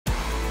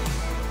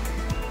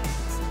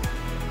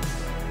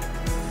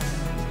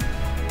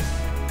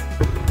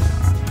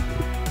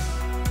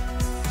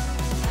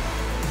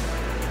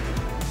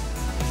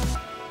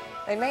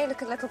They may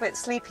look a little bit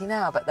sleepy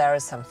now, but there are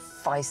some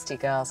feisty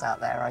girls out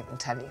there, I can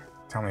tell you.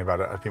 Tell me about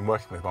it. I've been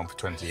working with one for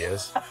 20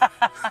 years.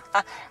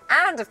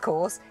 And, of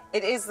course,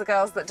 it is the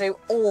girls that do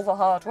all the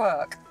hard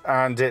work.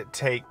 And it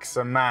takes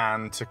a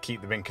man to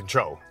keep them in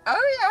control.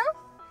 Oh,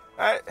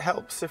 yeah? It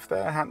helps if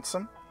they're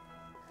handsome.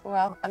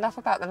 Well, enough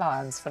about the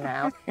lions for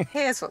now.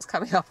 Here's what's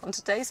coming up on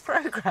today's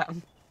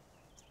programme.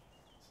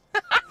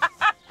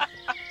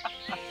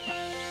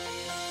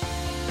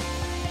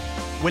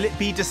 Will it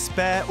be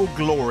despair or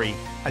glory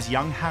as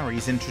young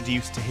Harry's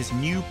introduced to his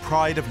new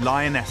pride of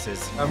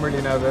lionesses? I'm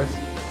really nervous.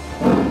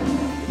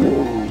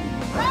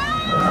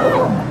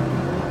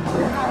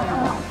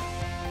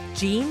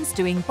 Jean's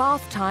doing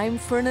bath time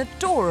for an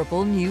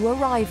adorable new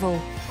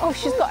arrival. Oh,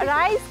 she's got her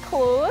eyes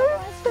closed.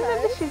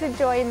 Remember, she's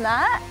enjoying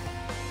that.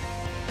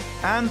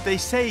 And they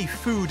say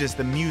food is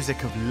the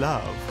music of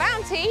love.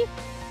 Bounty!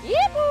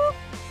 Yee-boo!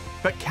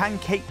 But can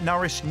Kate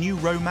nourish new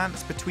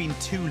romance between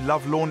two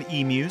lovelorn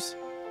emus?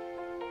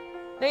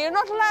 No, you're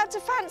not allowed to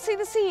fancy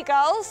the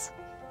seagulls.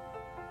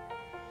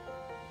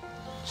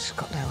 She's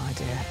got no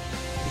idea.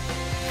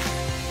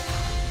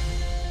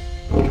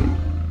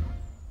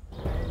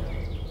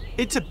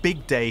 It's a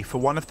big day for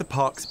one of the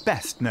park's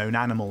best-known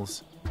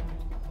animals.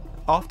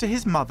 After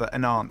his mother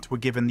and aunt were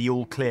given the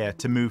all-clear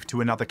to move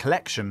to another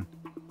collection,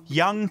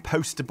 young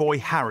poster boy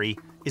Harry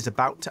is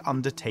about to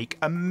undertake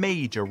a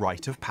major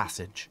rite of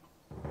passage.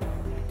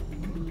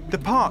 The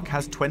park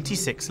has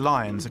 26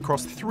 lions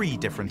across 3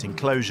 different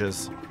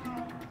enclosures.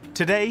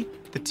 Today,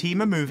 the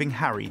team are moving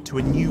Harry to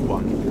a new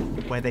one,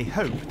 where they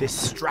hope this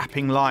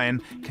strapping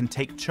lion can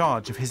take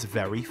charge of his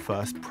very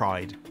first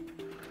pride.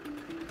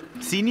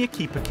 Senior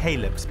keeper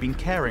Caleb's been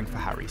caring for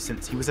Harry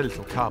since he was a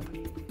little cub.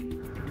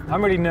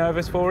 I'm really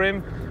nervous for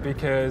him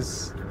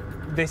because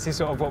this is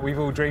sort of what we've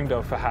all dreamed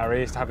of for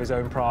Harry, is to have his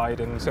own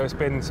pride, and so it's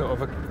been sort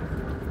of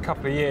a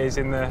couple of years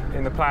in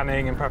the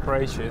planning and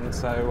preparation,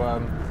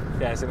 so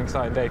yeah, it's an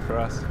exciting day for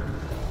us.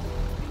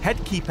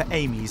 Head keeper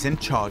Amy's in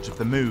charge of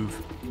the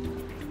move.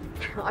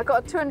 I've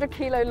got a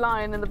 200-kilo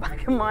lion in the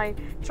back of my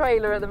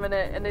trailer at the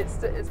minute, and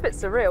it's a bit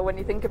surreal when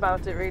you think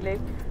about it,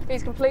 really.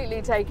 He's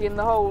completely taken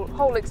the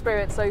whole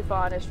experience so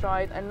far in his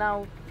stride, and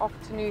now off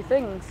to new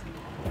things.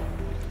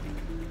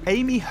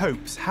 Amy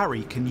hopes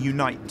Harry can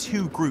unite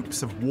 2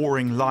 groups of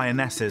warring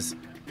lionesses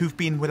who've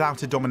been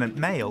without a dominant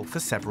male for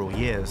several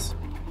years.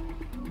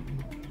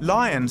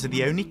 Lions are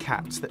the only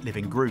cats that live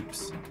in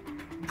groups.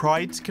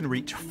 Prides can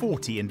reach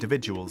 40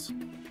 individuals.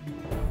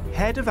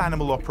 Head of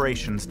Animal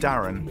Operations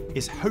Darren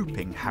is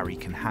hoping Harry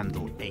can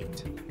handle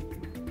 8.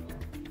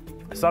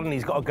 Suddenly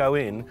he's got to go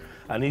in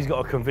and he's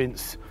got to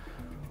convince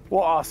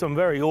what are some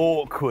very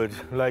awkward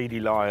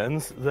lady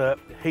lions that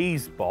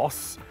he's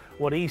boss,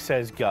 what he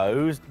says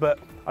goes, but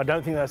I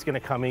don't think that's going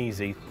to come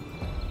easy.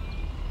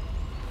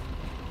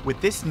 With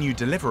this new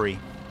delivery,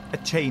 a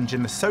change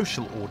in the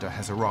social order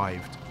has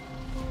arrived.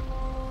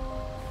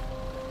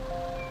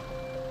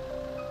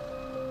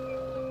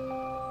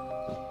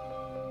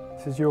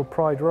 This is your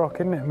pride rock,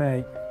 isn't it,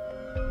 mate?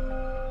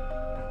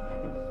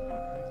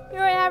 You all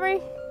right, Harry?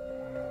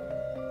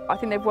 I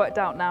think they've worked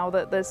out now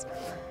that there's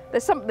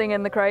something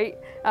in the crate.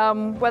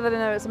 Whether they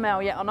know it's a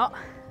male yet or not,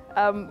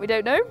 we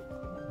don't know.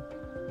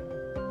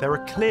 There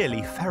are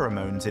clearly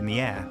pheromones in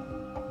the air.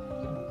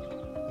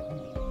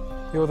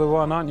 You're the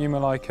one, aren't you,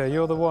 Malika?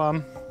 You're the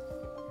one.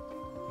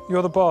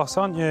 You're the boss,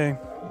 aren't you?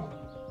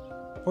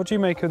 What do you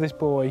make of this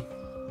boy?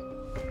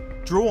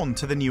 Drawn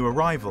to the new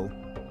arrival,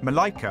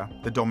 Malika,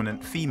 the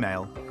dominant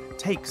female,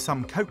 takes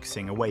some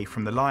coaxing away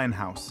from the lion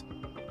house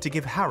to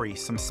give Harry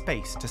some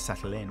space to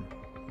settle in.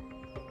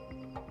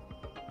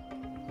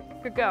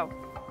 Good girl.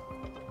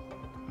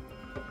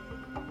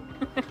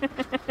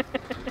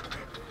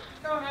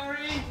 Go on,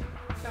 Harry.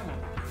 Come on.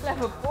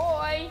 Clever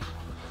boy.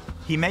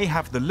 He may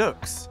have the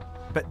looks,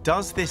 but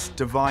does this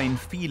divine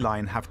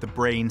feline have the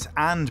brains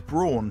and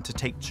brawn to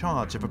take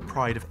charge of a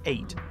pride of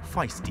 8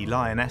 feisty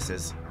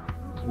lionesses?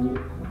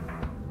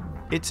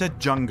 It's a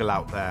jungle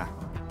out there,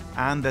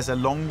 and there's a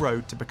long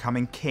road to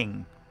becoming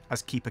king,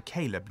 as keeper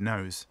Caleb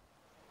knows.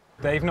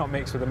 They've not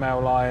mixed with a male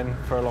lion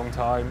for a long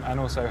time, and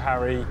also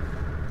Harry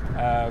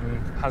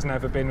has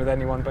never been with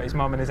anyone but his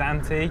mum and his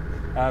auntie,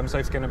 so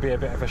it's going to be a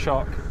bit of a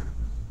shock.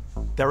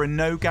 There are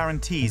no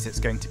guarantees it's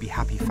going to be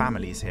happy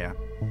families here.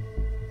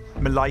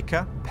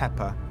 Malika,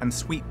 Pepper and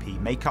Sweet Pea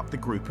make up the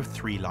group of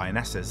 3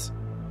 lionesses.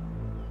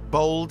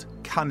 Bold,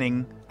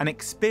 cunning and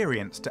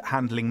experienced at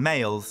handling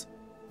males,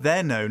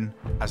 they're known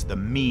as the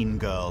Mean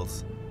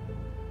Girls.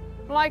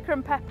 Malika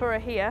and Pepper are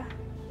here.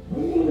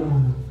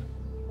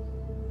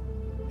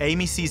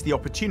 Amy sees the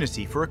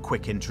opportunity for a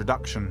quick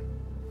introduction.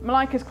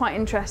 Malika's quite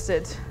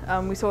interested.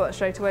 We saw that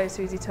straight away as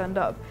soon as he turned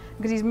up.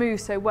 Because he's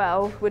moved so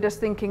well, we're just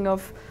thinking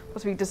of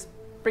possibly just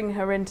bringing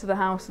her into the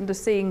house and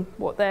just seeing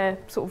what their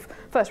sort of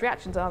first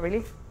reactions are,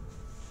 really.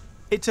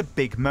 It's a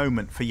big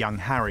moment for young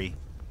Harry.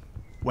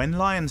 When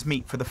lions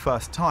meet for the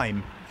first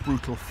time,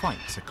 brutal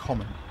fights are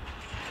common.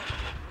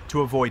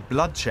 To avoid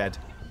bloodshed,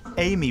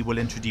 Amy will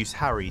introduce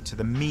Harry to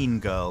the Mean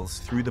Girls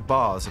through the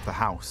bars of the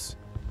house.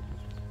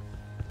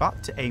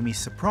 But to Amy's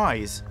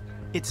surprise,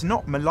 It's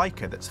not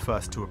Malika that's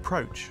first to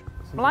approach.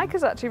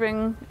 Malika's actually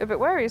being a bit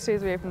wary as soon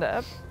as we opened it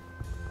up.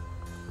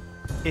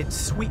 It's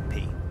Sweet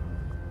Pea.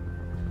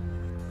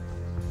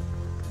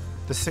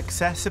 The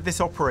success of this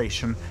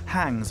operation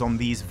hangs on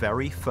these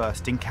very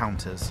first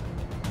encounters.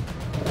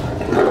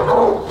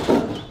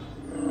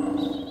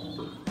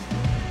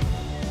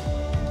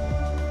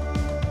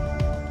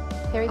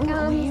 Here he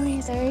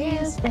comes. There he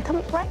is. Now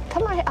come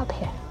right up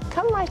here.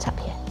 Come right up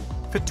here.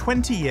 For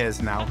 20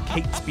 years now,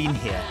 Kate's been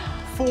here,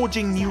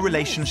 forging new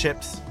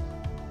relationships.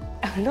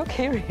 Oh, look,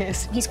 here he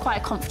is. He's quite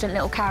a confident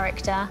little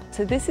character.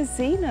 So this is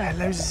Xena.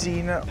 Hello,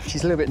 Xena.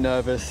 She's a little bit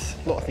nervous,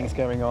 a lot of things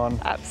going on.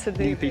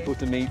 Absolutely. New people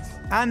to meet.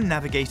 And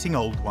navigating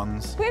old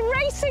ones. We're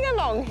racing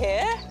along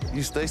here.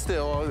 You stay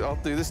still, I'll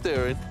do the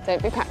steering.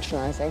 Don't be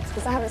patronising,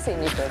 because I haven't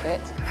seen you for a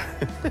bit.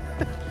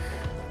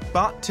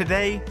 But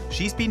today,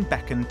 she's been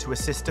beckoned to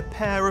assist a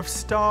pair of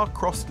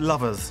star-crossed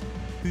lovers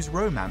whose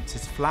romance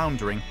is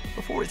floundering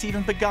before it's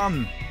even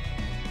begun.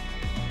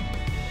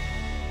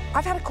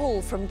 I've had a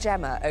call from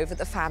Gemma over at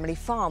the family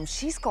farm.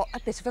 She's got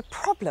a bit of a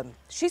problem.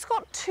 She's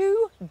got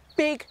two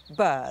big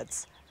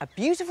birds, a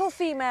beautiful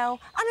female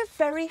and a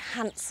very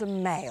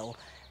handsome male.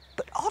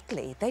 But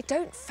oddly, they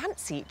don't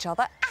fancy each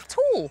other at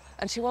all.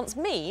 And she wants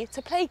me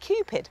to play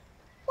Cupid.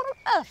 What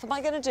on earth am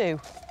I going to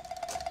do?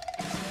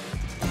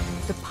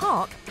 The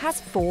park has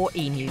 4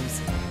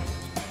 emus.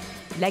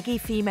 Leggy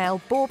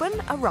female Bourbon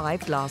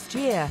arrived last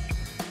year.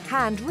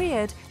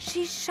 Hand-reared,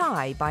 she's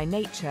shy by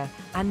nature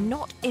and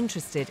not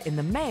interested in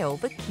the male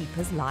the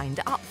keepers lined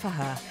up for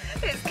her.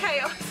 It's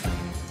chaos.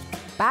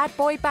 Bad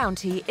boy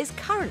Bounty is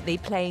currently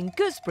playing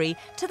gooseberry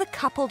to the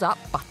coupled-up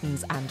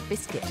Buttons and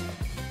Biscuit.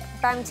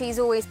 Bounty's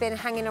always been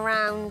hanging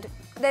around.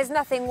 There's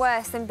nothing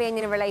worse than being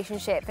in a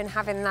relationship and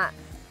having that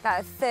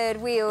third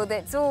wheel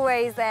that's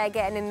always there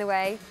getting in the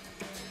way.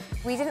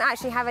 We didn't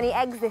actually have any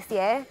eggs this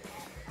year,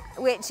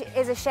 which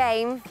is a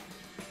shame.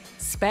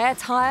 Spare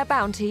tyre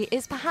Bounty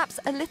is perhaps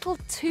a little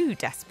too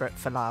desperate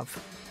for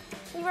love.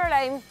 You were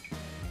alone.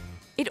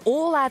 It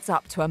all adds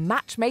up to a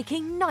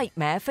matchmaking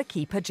nightmare for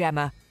keeper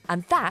Gemma,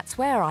 and that's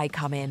where I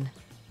come in.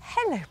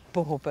 Hello,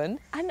 Bourbon,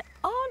 and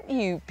aren't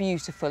you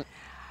beautiful?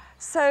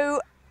 So,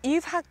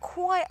 you've had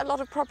quite a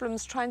lot of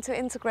problems trying to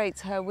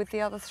integrate her with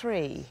the other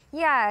 3.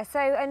 Yeah,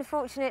 so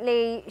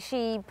unfortunately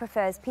she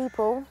prefers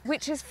people.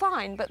 Which is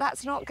fine, but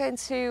that's not going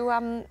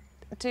to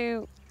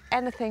do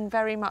anything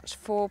very much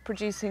for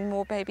producing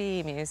more baby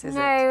emus, is it?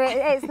 No,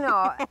 it's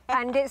not.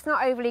 And it's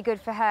not overly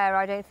good for her,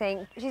 I don't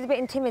think. She's a bit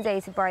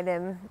intimidated by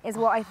them, is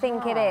what I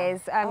think it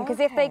is. Because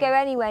if they go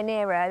anywhere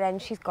near her, then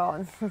she's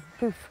gone.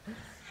 Poof.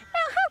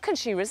 Now, how can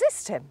she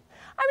resist him?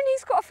 I mean,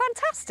 he's got a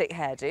fantastic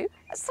hairdo,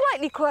 a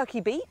slightly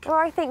quirky beak. Well,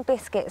 I think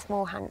Biscuit's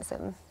more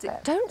handsome.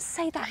 Don't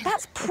say that.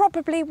 That's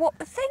probably what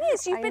the thing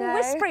is. You've been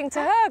whispering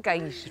to her,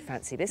 going, you should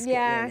fancy Biscuit,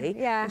 really.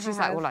 Yeah, and she's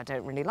like, well, I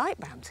don't really like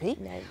Bounty.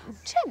 No.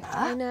 Gemma,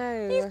 I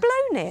know. You've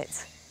blown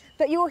it.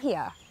 But you're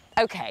here.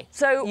 OK,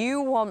 so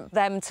you want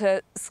them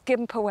to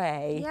skimp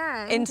away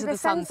into the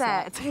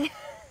sunset.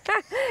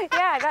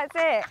 Yeah, that's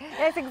it.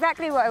 That's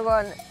exactly what I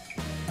want.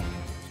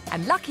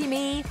 And lucky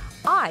me,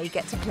 I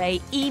get to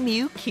play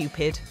Emu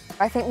Cupid.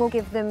 I think we'll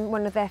give them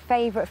one of their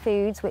favourite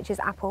foods, which is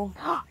apple.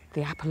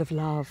 The apple of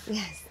love.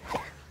 Yes.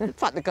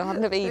 It's like the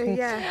Garden of Eden.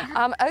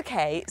 Yeah.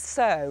 OK,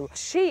 so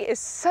she is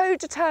so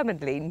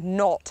determinedly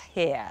not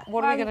here.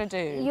 What are we going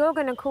to do? You're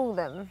going to call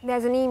them.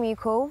 There's an emu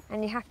call,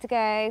 and you have to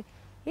go,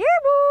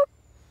 Emu!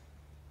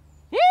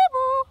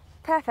 Emu!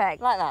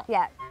 Perfect. Like that?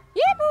 Yeah.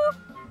 Emu!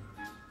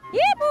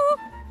 Emu!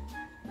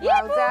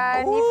 Well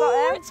done. You've got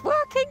them. It's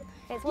working.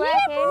 It's working.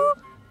 Emu!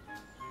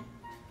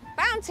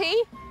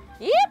 Bounty!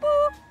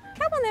 Emu!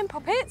 Come on then,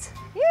 Poppet.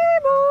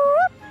 Emu!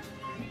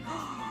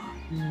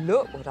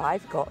 Look what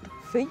I've got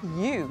for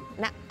you.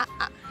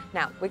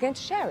 Now, we're going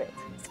to share it.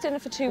 It's dinner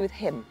for 2 with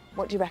him.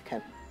 What do you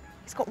reckon?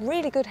 He's got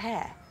really good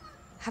hair.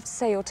 I have to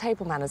say your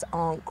table manners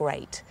aren't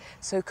great.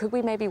 So could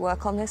we maybe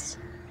work on this?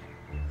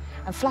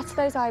 And flutter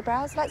those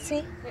eyebrows, let's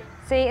see.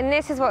 See, and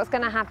this is what's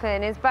going to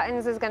happen, is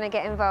Buttons is going to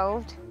get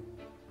involved.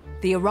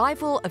 The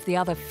arrival of the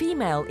other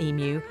female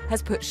emu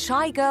has put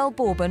shy girl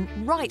Bourbon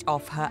right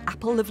off her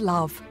apple of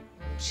love.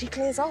 She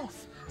clears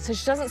off, so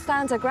she doesn't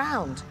stand her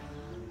ground.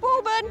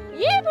 Bourbon,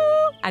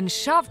 Emu! And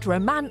shoved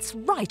romance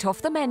right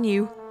off the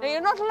menu. Now, you're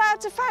not allowed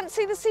to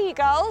fancy the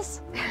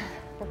seagulls.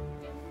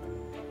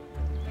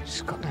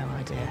 She's got no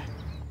idea.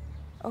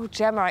 Oh,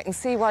 Gemma, I can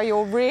see why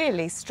you're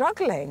really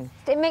struggling.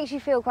 It makes you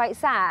feel quite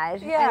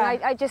sad. Yeah.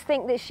 And I just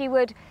think that she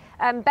would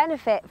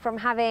benefit from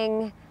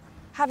having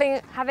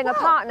a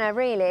partner,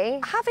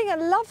 really. Having a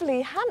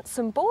lovely,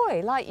 handsome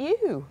boy like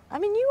you. I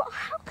mean,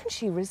 how can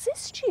she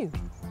resist you?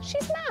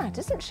 She's mad,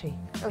 isn't she?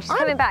 Oh, she's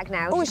coming back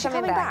now. Oh, she's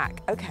coming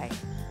back? OK.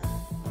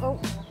 Oh,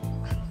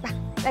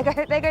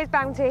 there goes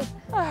Bounty.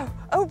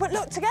 Oh, but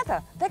look,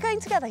 together. They're going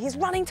together. He's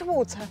running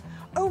towards her.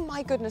 Oh,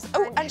 my goodness.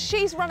 Oh, and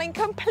she's running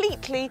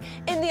completely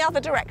in the other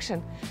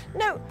direction.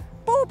 No,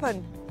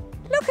 Bourbon,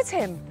 look at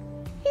him.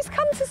 He's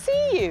come to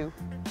see you.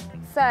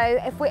 So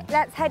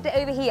let's head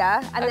over here,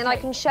 and then I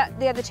can shut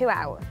the other 2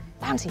 out.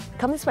 Bounty,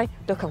 come this way.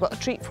 Look, I've got a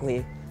treat for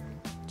you.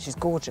 She's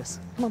gorgeous.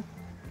 Come on.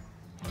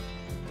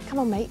 Come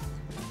on, mate.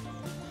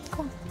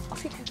 Come on,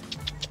 off you go.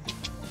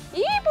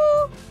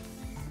 Emu!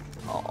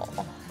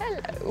 Oh,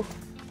 hello.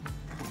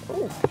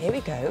 Oh, here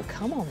we go.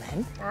 Come on,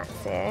 then.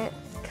 That's it.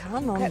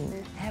 Come on.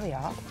 There we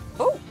are.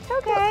 Oh,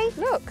 okay.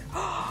 Look.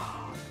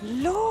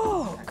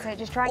 Look. So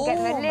just try and get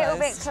them a little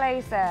bit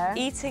closer.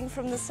 Eating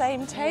from the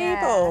same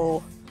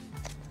table.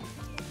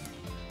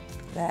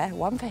 Yeah. There,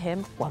 one for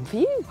him, one for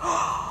you.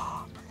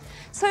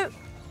 So,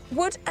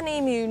 would an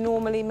emu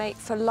normally mate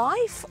for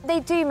life? They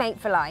do mate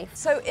for life.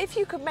 So if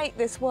you could make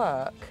this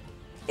work,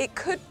 it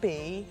could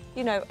be,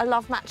 you know, a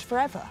love match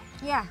forever.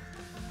 Yeah.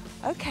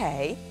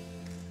 Okay.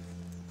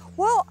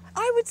 Well,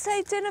 I would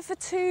say dinner for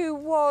two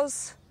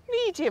was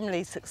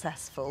mediumly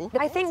successful.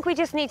 I think we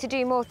just need to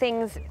do more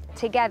things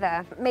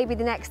together. Maybe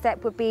the next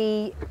step would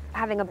be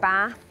having a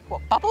bath.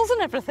 What, bubbles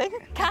and everything?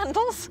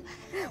 Candles?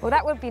 Well,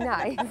 that would be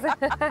nice.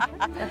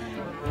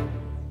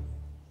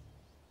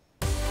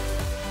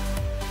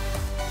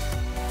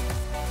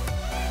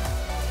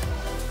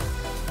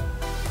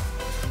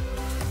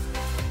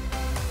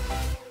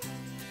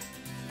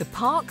 The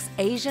park's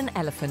Asian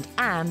elephant,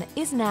 Anne,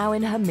 is now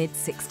in her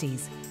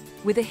mid-60s.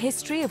 With a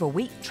history of a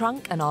weak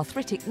trunk and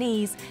arthritic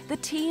knees, the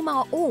team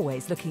are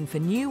always looking for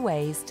new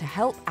ways to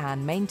help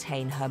Anne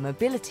maintain her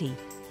mobility.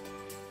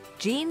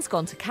 Jean's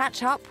gone to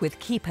catch up with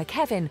keeper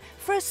Kevin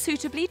for a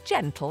suitably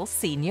gentle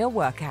senior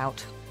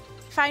workout.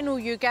 If I know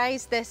you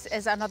guys, this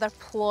is another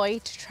ploy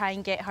to try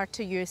and get her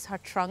to use her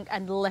trunk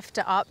and lift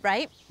it up,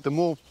 right? The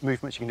more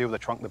movements you can do with the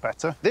trunk, the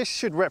better. This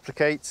should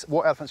replicate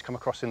what elephants come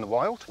across in the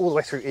wild, all the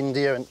way through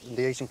India and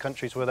the Asian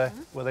countries where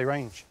they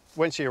range.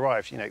 When she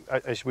arrived, you know,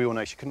 as we all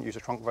know, she couldn't use her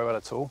trunk very well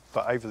at all.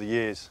 But over the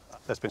years,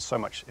 there's been so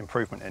much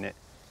improvement in it.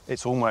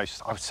 It's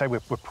almost, I would say we're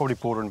probably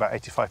bordering about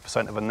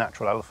 85% of a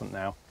natural elephant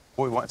now.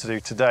 What we wanted to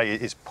do today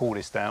is pull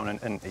this down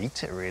and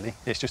eat it, really.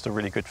 It's just a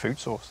really good food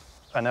source.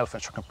 An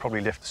elephant's trunk can probably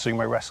lift a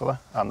sumo wrestler.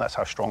 That's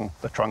how strong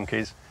the trunk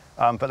is.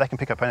 But they can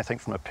pick up anything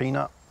from a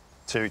peanut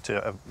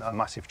to a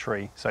massive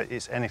tree. So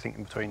it's anything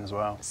in between as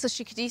well. So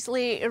she could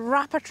easily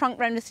wrap her trunk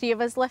around the three of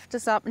us, lift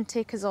us up and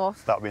take us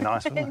off. That would be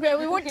nice, wouldn't it? Well,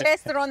 we won't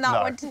test her on that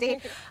No. one today.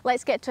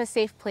 Let's get to a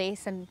safe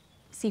place and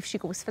see if she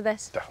goes for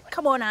this. Definitely.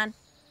 Come on, Anne.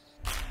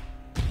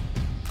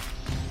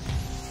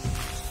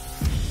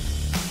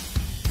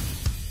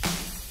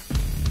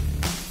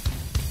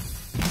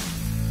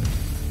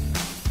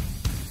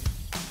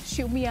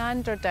 She'll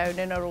meander down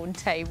in her own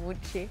time, won't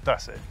she?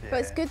 That's it, yeah.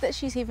 But it's good that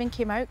she's even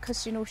came out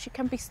because, you know, she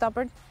can be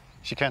stubborn.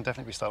 She can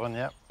definitely be stubborn,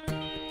 yeah.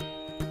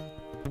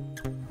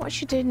 What's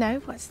she doing now?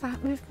 What's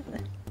that movement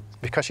then?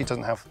 Because she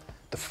doesn't have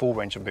the full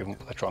range of movement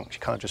with the trunk, she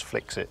kind of just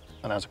flicks it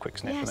and has a quick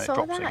sniff Yeah, and I then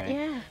saw it drops that, it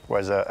again. yeah.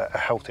 Whereas a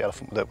healthy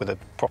elephant with a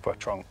proper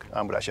trunk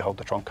would actually hold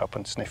the trunk up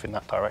and sniff in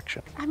that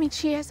direction. I mean,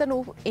 she has an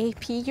old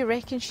AP. You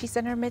reckon she's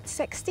in her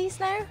mid-60s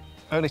now?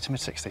 Early to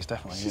mid-60s,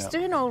 definitely, She's yeah.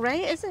 doing all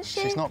right, isn't she?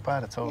 She's not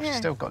bad at all. Yeah. She's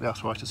still got the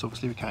arthritis,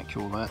 obviously, we can't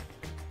cure that.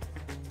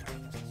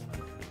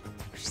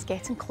 She's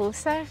getting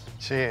closer.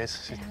 She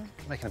is. She's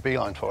making a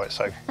beeline for it,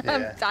 so, yeah.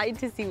 I'm dying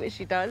to see what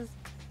she does.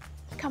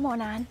 Come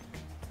on, Anne.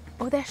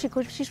 Oh, there she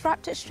goes. She's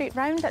wrapped it straight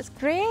round. That's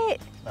great.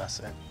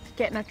 That's it.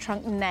 Getting her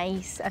trunk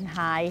nice and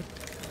high.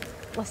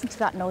 Listen to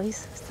that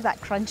noise, to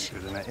that crunch.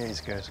 Good, isn't it? It is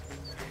good.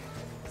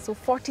 So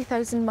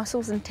 40,000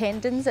 muscles and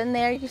tendons in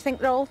there. You think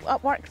they're all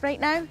at work right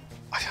now?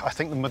 I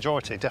think the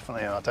majority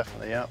definitely are,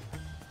 yeah.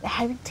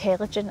 How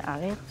intelligent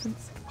are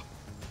elephants?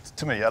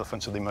 To me,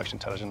 elephants are the most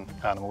intelligent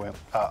animal,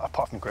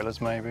 apart from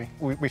gorillas, maybe.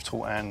 We've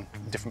taught Anne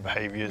different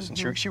behaviours,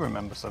 and she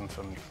remembers them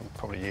from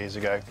probably years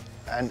ago.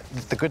 And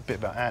the good bit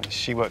about Anne is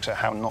she works out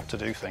how not to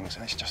do things,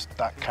 and it's just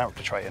that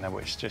character trait in her,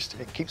 which just,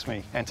 it keeps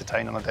me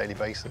entertained on a daily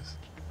basis.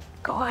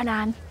 Go on,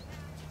 Anne.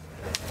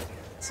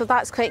 So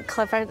that's quite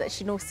clever that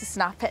she knows to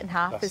snap it in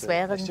half That's as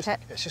well, it's isn't just, it?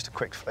 It's just a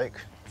quick flick.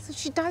 So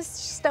she does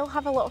still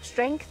have a lot of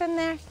strength in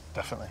there?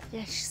 Definitely.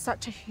 Yeah, she's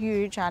such a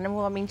huge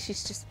animal. I mean,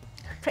 she's just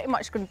pretty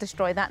much going to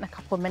destroy that in a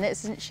couple of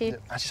minutes, isn't she? And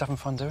she's having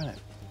fun doing it.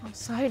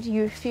 So how do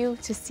you feel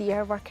to see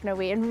her working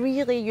away and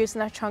really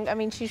using her trunk? I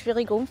mean, she's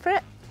really going for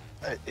it.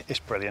 It's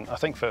brilliant. I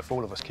think for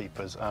all of us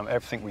keepers,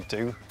 everything we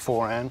do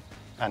for Anne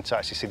and to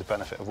actually see the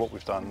benefit of what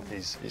we've done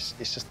is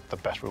just the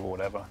best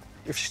reward ever.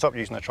 If she stopped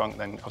using her trunk,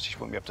 then obviously she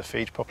wouldn't be able to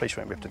feed properly, she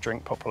wouldn't be able to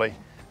drink properly.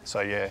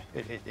 So yeah,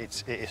 it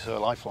is her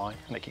lifeline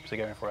and it keeps her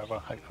going forever,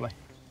 hopefully.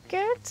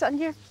 Good, and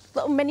your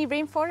little mini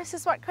rainforest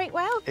has worked quite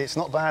well. It's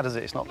not bad, is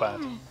it? It's not bad.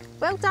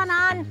 Well done,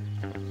 Anne.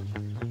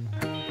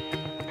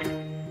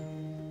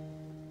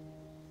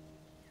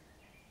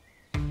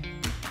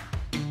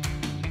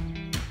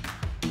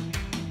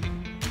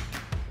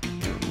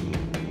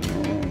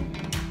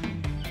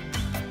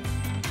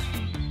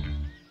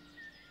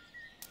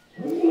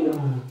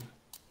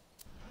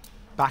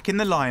 Back in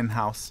the lion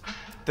house,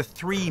 the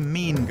three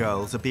mean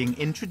girls are being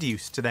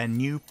introduced to their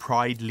new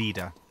pride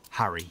leader,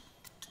 Harry.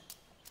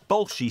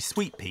 Bolshy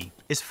Sweet Pea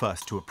is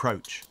first to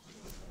approach.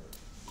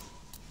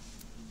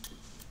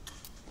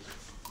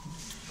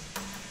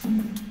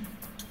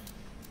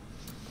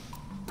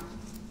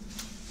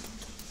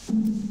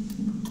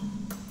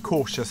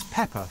 Cautious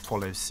Pepper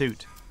follows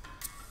suit.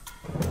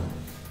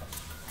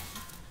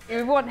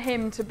 We want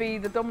him to be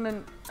the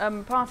dominant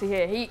party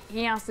here.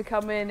 He has to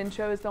come in and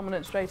show his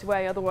dominance straight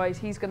away, otherwise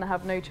he's going to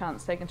have no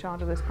chance taking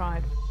charge of this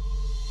pride.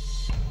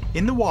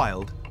 In the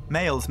wild,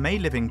 males may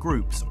live in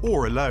groups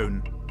or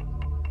alone.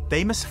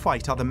 They must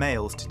fight other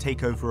males to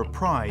take over a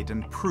pride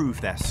and prove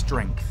their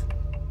strength.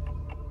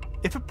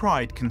 If a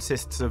pride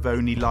consists of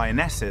only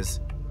lionesses,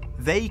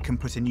 they can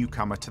put a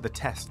newcomer to the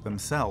test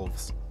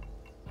themselves.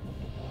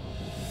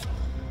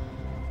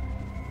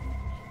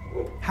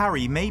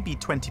 Harry may be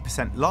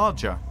 20%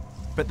 larger,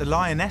 but the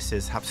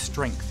lionesses have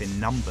strength in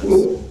numbers.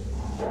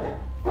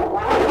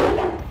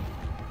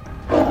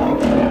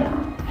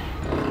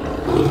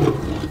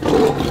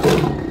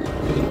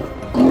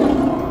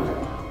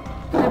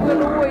 There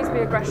will always be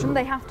aggression.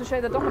 They have to show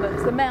their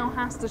dominance. The male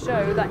has to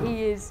show that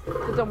he is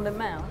the dominant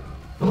male.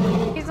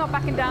 He's not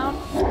backing down.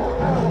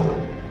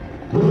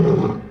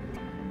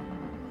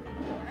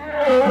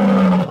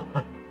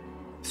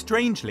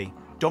 Strangely,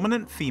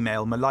 dominant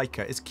female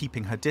Malika is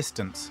keeping her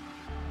distance.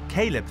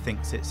 Caleb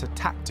thinks it's a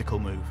tactical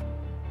move.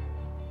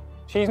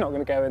 She's not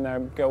going to go in there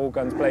and go all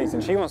guns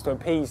blazing. She wants to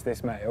appease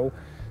this male,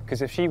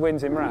 because if she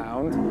wins him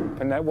round,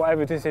 and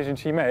whatever decision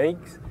she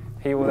makes,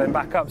 he will then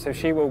back up, so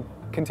she will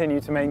continue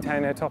to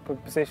maintain her top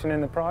of position in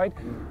the pride.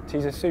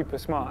 She's a super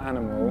smart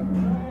animal.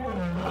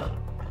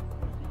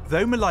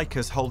 Though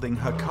Malika's holding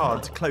her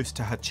cards close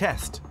to her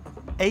chest,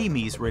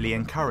 Amy's really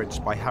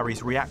encouraged by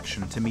Harry's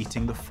reaction to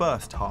meeting the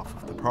first half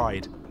of the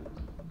pride.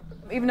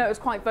 Even though it was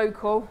quite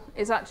vocal,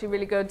 it's actually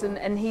really good,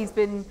 and he's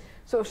been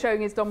sort of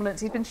showing his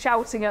dominance. He's been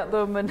shouting at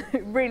them and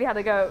really had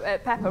a go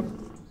at Pepper.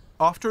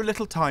 After a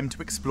little time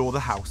to explore the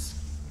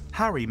house,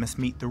 Harry must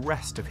meet the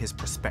rest of his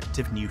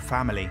prospective new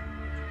family,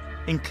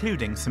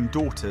 including some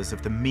daughters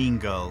of the mean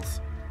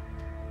girls.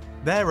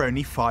 They're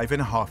only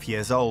 5.5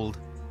 years old.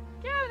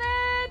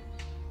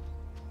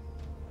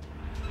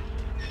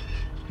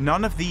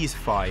 None of these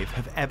 5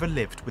 have ever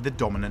lived with a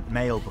dominant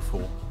male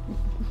before.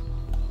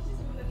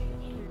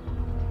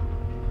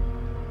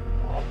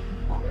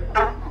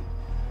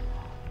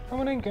 Come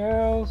on in,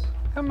 girls.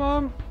 Come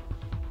on.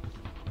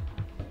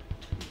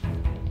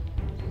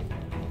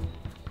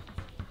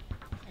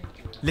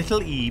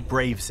 Little E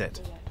braves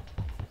it.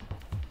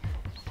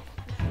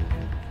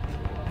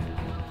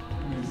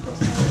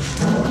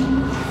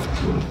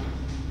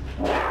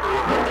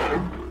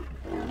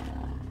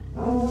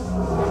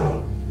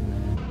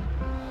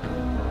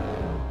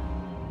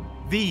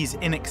 These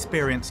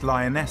inexperienced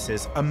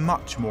lionesses are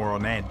much more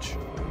on edge.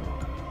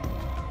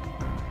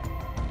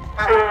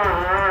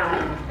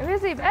 Who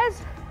is he,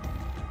 Bez?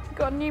 You've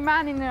got a new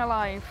man in your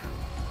life.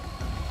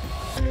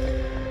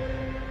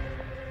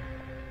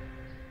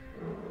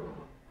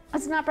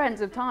 It's an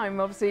apprehensive time,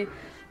 obviously.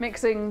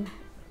 Mixing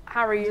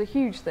Harry is a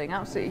huge thing,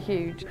 absolutely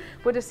huge.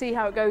 We'll just see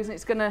how it goes, and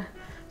it's going to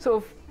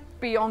sort of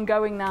be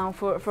ongoing now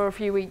for a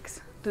few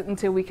weeks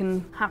until we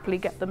can happily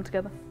get them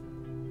together.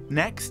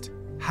 Next,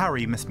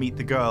 Harry must meet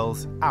the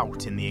girls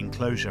out in the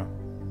enclosure.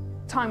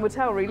 Time will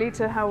tell, really,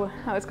 to how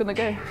it's going to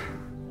go.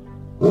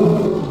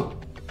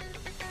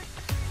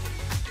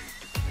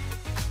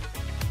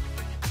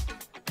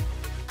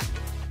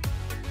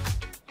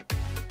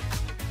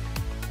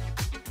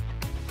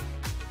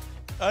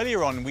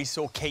 Earlier on, we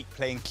saw Kate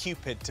playing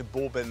Cupid to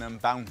Bourbon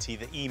and Bounty,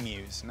 the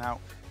emus. Now,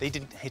 they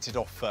didn't hit it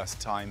off first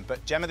time,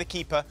 but Gemma the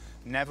keeper,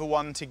 never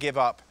one to give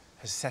up,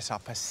 has set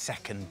up a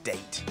second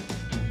date.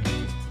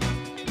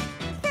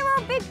 Come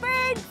on, big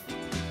birds!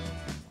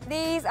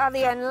 These are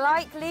the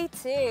unlikely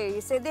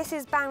two. So this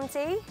is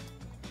Bounty,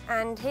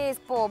 and here's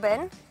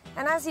Bourbon.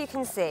 And as you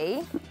can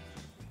see,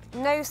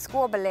 no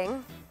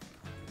squabbling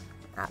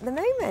at the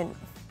moment.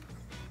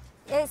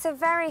 It's a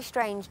very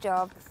strange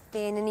job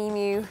being an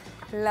emu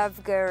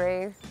love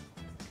guru.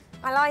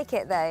 I like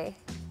it though.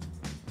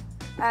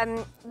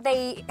 My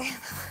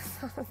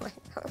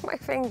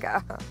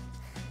finger.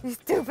 You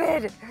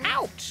stupid.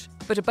 Ouch!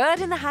 But a bird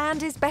in the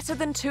hand is better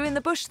than 2 in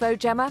the bush though,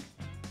 Gemma.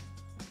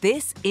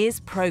 This is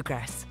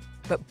progress.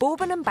 But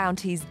Bourbon and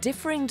Bounty's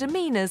differing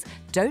demeanours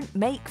don't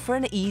make for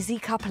an easy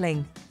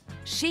coupling.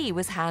 She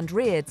was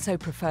hand-reared, so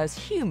prefers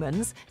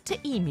humans to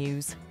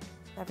emus.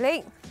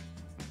 Lovely.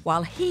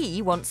 While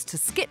he wants to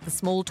skip the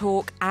small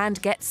talk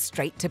and get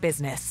straight to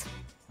business.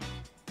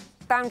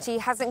 Bounty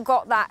hasn't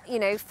got that, you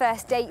know,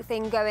 first date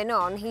thing going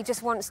on. He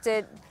just wants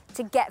to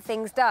get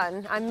things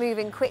done and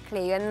moving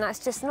quickly, and that's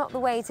just not the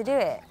way to do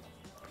it.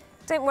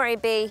 Don't worry,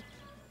 B.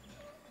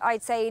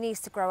 I'd say he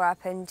needs to grow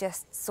up and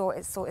just sort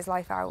his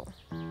life out.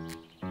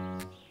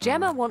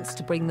 Gemma wants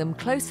to bring them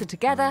closer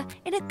together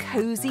in a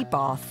cosy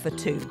bath for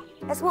 2.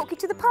 Let's walk you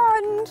to the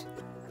pond.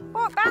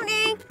 What,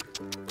 Bounty?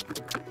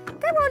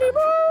 Come on,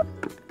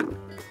 Emu.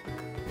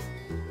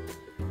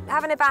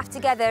 Having a bath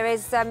together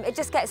is, it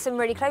just gets them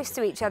really close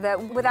to each other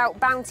without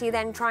Bounty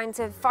then trying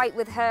to fight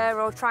with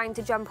her or trying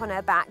to jump on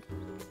her back.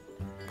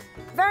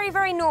 Very,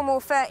 very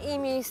normal for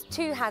emus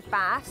to have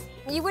baths.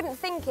 You wouldn't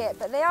think it,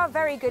 but they are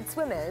very good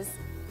swimmers.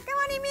 Come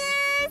on,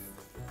 emus!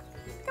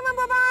 Come on,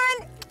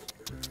 Bourbon!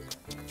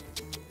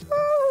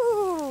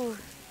 Ooh,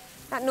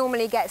 that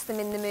normally gets them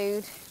in the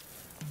mood.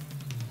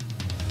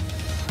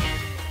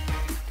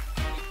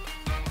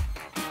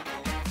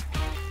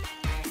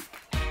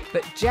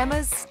 But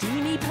Gemma's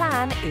steamy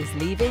plan is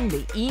leaving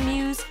the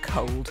emus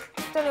cold.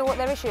 Don't know what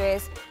their issue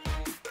is.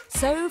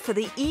 So for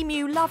the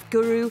emu love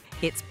guru,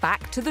 it's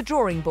back to the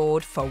drawing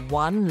board for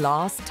one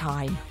last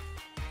time.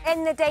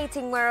 In the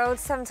dating world,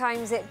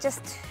 sometimes it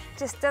just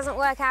doesn't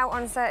work out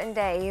on certain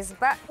days,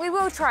 but we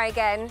will try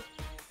again.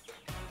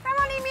 Come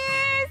on,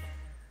 emus!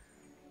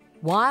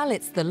 While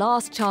it's the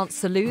last chance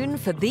saloon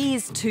for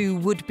these two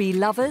would-be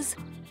lovers,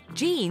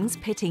 Jean's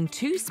pitting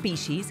two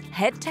species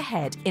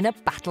head-to-head in a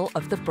battle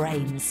of the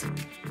brains.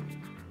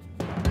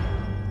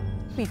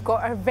 We've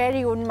got our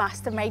very own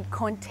mastermind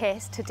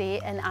contest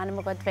today in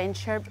Animal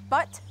Adventure,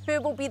 but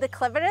who will be the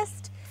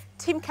cleverest?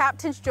 Team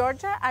captains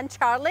Georgia and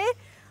Charlie.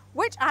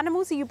 Which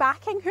animals are you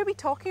backing? Who are we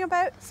talking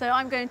about? So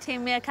I'm going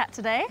Team Meerkat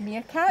today.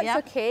 Meerkats, Yeah.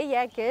 okay,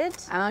 yeah, good.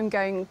 And I'm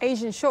going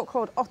Asian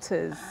short-clawed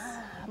otters.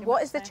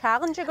 What is the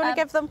challenge you're going to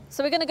give them?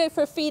 So we're going to go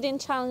for a feeding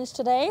challenge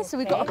today. So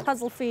we've got a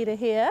puzzle feeder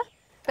here.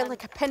 Bit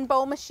like a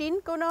pinball machine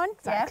going on.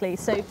 Exactly.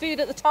 So food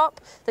at the top,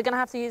 they're going to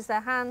have to use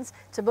their hands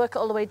to work it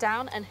all the way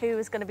down, and who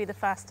is going to be the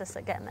fastest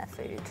at getting their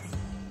food.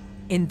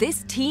 In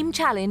this team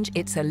challenge,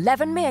 it's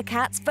 11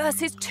 meerkats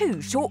versus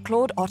 2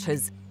 short-clawed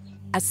otters.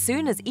 As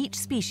soon as each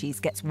species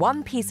gets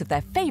one piece of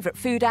their favourite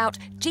food out,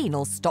 Jean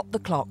will stop the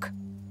clock.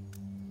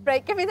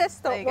 Right, give me this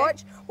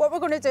stopwatch. What we're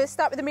going to do is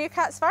start with the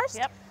meerkats first.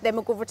 Yep. Then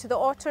we'll go over to the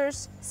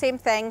otters. Same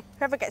thing.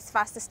 Whoever gets the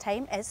fastest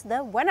time is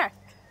the winner.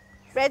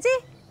 Ready?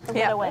 I'm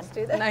Yeah. gonna win. Let's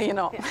do this. No, you're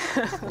not.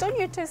 Don't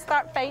you two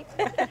start fight.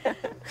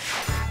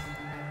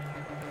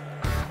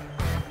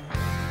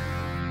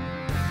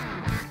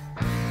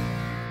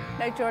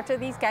 Now, Georgia,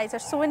 these guys are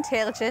so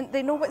intelligent.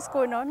 They know what's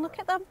going on. Look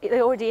at them.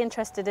 They're already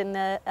interested in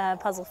the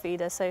puzzle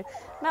feeder, so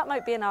that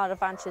might be an our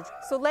advantage.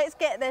 So let's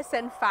get this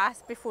in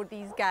fast before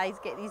these guys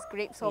get these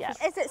grapes off.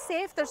 Yeah. Is it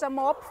safe? There's a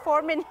mob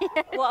forming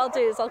here. What I'll do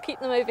is I'll keep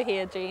them over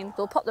here, Jean.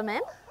 We'll pop them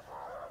in.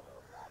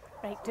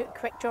 Right, do it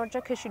quick, Georgia,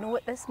 because you know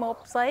what this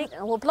mob's like.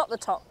 And we'll block the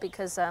top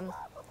because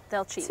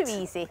they'll cheat. Too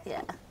easy.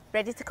 Yeah.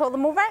 Ready to call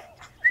them over?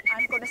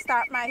 I'm going to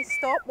start my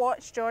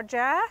stopwatch,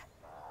 Georgia.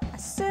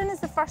 As soon as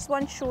the first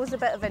one shows a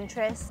bit of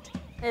interest.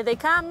 Here they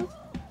come.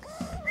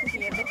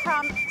 Here they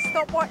come.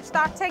 Stopwatch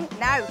starting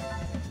now.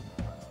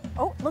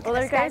 Oh, look at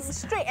this, guys.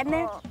 Straight in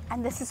there.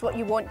 And this is what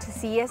you want to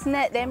see, isn't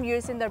it? Them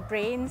using their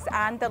brains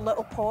and their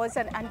little paws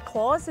and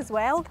claws as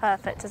well.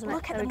 Perfect, isn't it?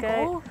 Look at There them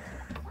we go. go.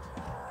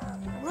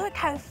 Look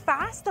how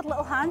fast their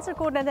little hands are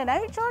going in and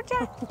out,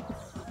 Georgia.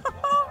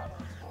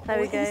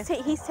 There we go.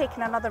 He's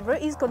taking another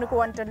route. He's going to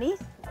go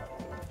underneath.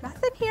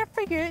 Nothing here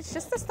for you. It's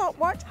just a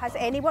stopwatch. Has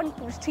anyone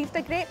retrieved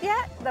a grape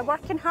yet? They're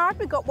working hard.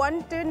 We got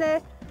one doing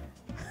the...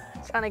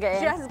 Trying to get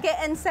in. Just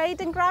get inside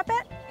and grab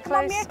it. Come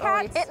on, Close. Meerkats.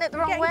 Oh, you're hitting it the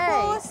wrong Getting way.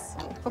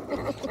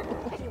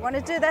 close. You want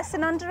to do this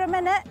in under a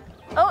minute?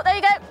 Oh, there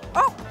you go.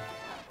 Oh,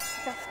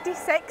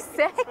 56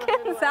 seconds.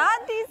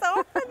 Andy's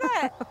off with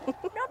it.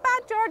 Not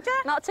bad, Georgia.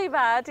 Not too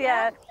bad,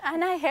 yeah.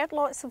 And I heard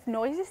lots of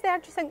noises there.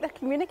 Do you think they're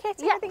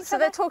communicating Yeah, with each so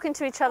other? they're talking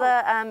to each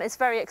other. It's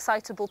very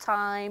excitable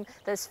time.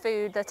 There's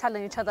food. They're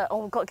telling each other, oh,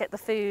 we've got to get the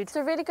food. So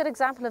a really good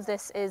example of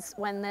this is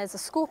when there's a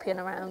scorpion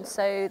around.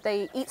 So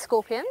they eat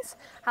scorpions.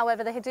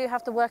 However, they do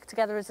have to work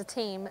together as a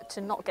team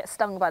to not get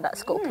stung by that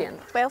scorpion.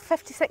 Well,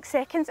 56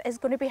 seconds is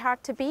going to be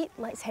hard to beat.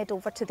 Let's head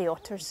over to the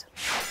otters.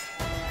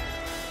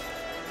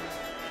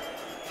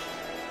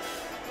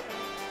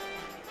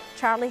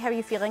 Charlie, how are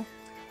you feeling?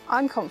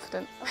 I'm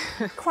confident.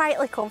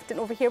 Quietly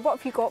confident over here. What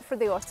have you got for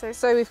the otters?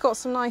 So we've got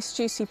some nice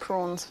juicy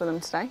prawns for them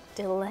today.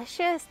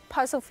 Delicious.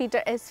 Puzzle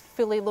feeder is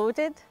fully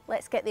loaded.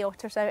 Let's get the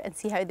otters out and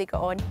see how they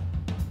got on.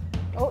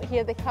 Oh,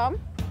 here they come.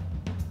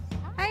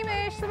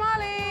 Hamish,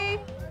 Somali!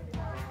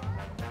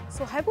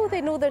 So how will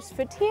they know there's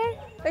food here?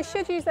 They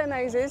should use their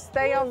noses.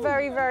 They are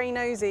very, very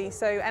nosy.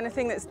 So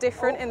anything that's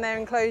different in their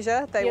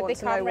enclosure, they Here want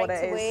to know what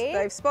it is.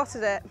 They've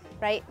spotted it.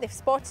 Right, they've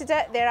spotted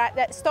it. They're at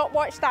that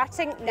stopwatch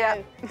starting now.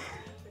 Yeah.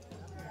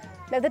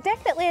 Now they're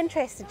definitely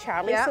interested,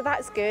 Charlie, Yeah. so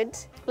that's good.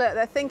 Look,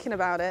 they're thinking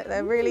about it.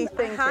 They're really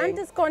thinking. A hand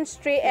has gone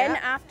straight in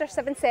after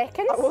 7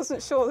 seconds. I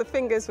wasn't sure the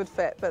fingers would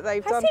fit, but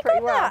they've Has done he pretty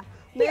got well. that?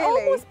 He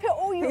almost put,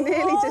 oh, you He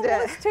nearly did it.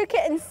 almost took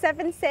it in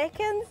 7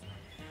 seconds.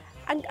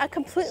 And a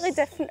completely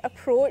different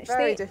approach.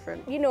 Very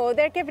different. You know,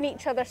 they're giving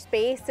each other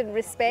space and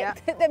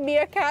respect. The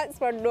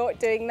meerkats were not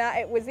doing that.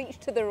 It was each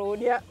to their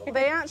own. Yeah,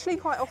 they actually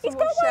quite often He's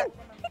got will one.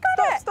 He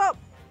got it. Stop.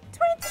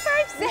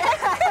 25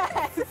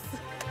 seconds.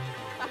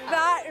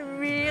 That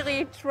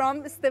really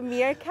trumps the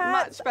meerkats.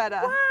 Much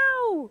better.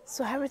 Wow.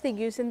 So how are they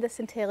using this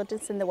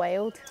intelligence in the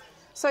wild?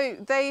 So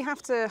they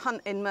have to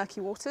hunt in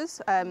murky waters.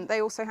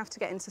 They also have to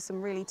get into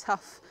some really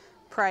tough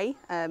prey,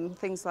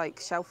 things like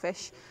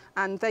shellfish,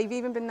 and they've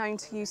even been known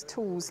to use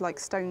tools like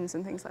stones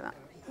and things like that.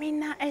 I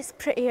mean, that is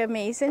pretty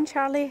amazing,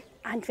 Charlie,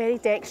 and very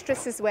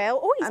dexterous as well.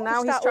 Oh, he's And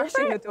now he's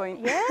trashing the joint.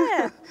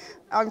 Yeah.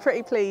 I'm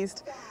pretty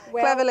pleased.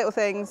 Well, Clever little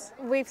things.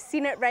 We've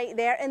seen it right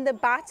there. In the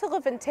battle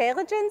of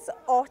intelligence,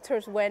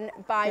 otters win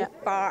by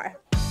far.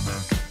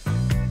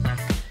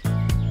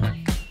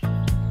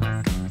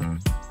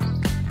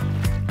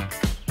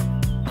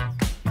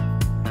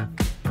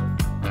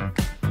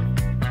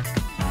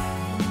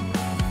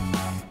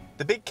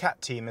 The big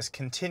Meerkat team is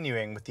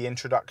continuing with the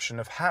introduction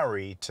of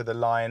Harry to the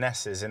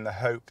lionesses in the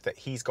hope that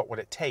he's got what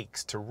it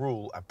takes to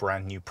rule a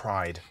brand new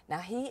pride. Now,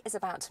 he is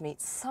about to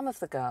meet some of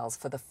the girls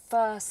for the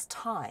first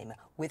time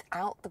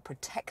without the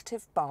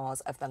protective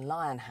bars of the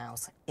lion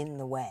house in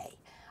the way.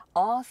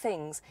 Are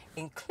things,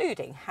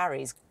 including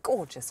Harry's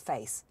gorgeous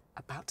face,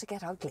 about to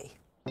get ugly?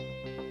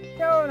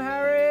 Go on,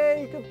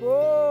 Harry, good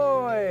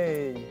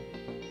boy.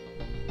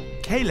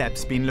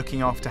 Caleb's been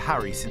looking after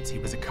Harry since he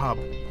was a cub.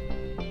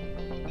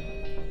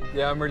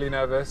 Yeah, I'm really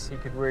nervous. He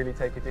could really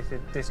take a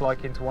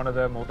disliking to one of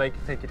them, or they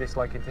could take a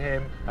disliking to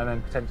him, and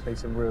then potentially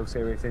some real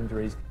serious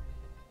injuries.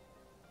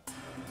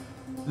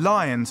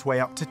 Lions weigh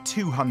up to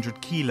 200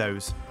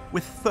 kilos,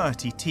 with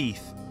 30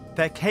 teeth.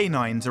 Their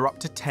canines are up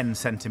to 10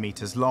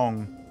 centimetres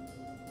long.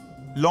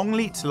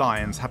 Longleat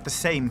lions have the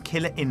same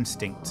killer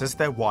instincts as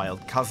their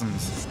wild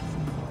cousins.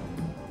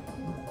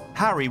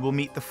 Harry will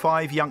meet the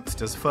 5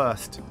 youngsters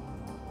first.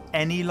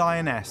 Any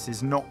lioness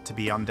is not to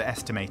be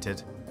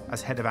underestimated.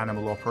 As head of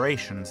animal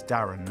operations,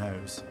 Darren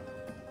knows.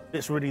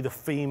 It's really the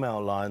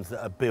female lions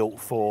that are built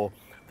for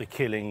the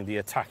killing, the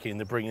attacking,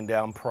 the bringing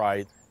down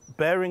prey.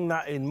 Bearing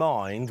that in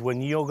mind,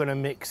 when you're going to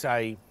mix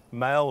a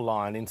male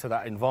lion into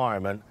that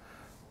environment,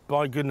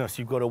 by goodness,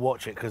 you've got to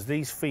watch it, because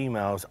these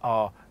females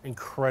are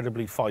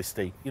incredibly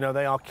feisty. You know,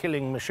 they are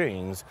killing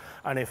machines,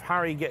 and if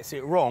Harry gets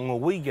it wrong, or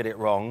we get it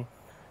wrong,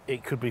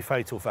 it could be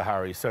fatal for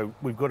Harry, so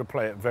we've got to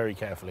play it very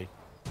carefully.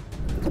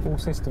 All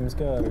systems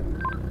go.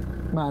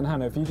 Matt and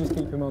Hannah, if you just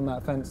keep him on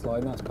that fence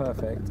line, that's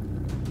perfect.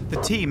 The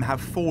team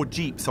have 4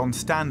 jeeps on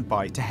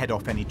standby to head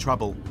off any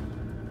trouble.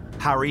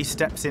 Harry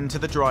steps into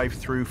the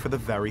drive-through for the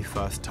very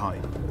first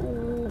time.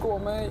 Ooh, go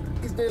on, mate.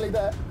 He's nearly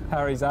there.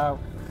 Harry's out.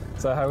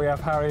 So we have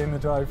Harry in the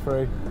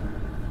drive-through.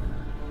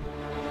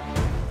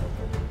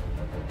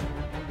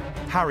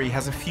 Harry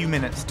has a few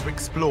minutes to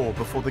explore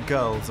before the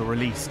girls are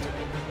released.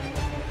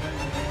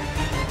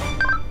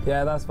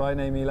 Yeah, that's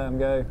fine, Amy. Let him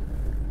go.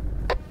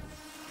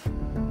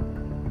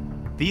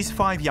 These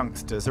 5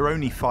 youngsters are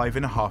only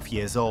 5.5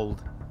 years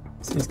old.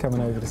 He's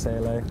coming over to say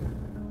hello.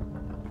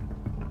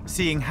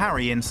 Seeing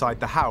Harry inside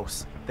the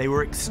house, they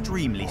were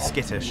extremely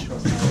skittish.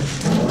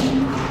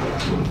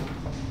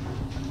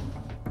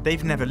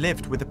 They've never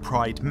lived with a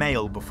pride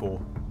male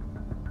before.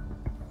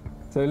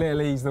 So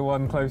Lily's the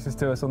one closest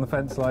to us on the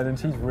fence line, and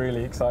she's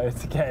really excited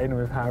to get in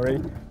with Harry.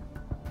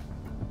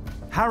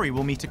 Harry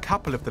will meet a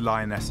couple of the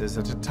lionesses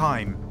at a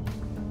time.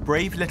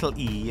 Brave little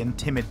E and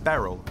timid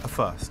Beryl are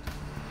first.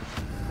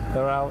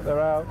 They're out, they're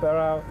out, they're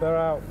out, they're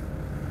out.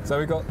 So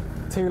we've got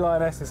 2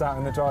 lionesses out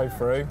in the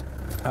drive-through.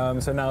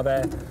 So now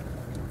they're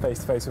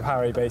face-to-face with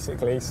Harry,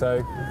 basically.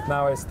 So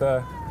now it's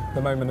the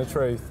moment of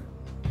truth.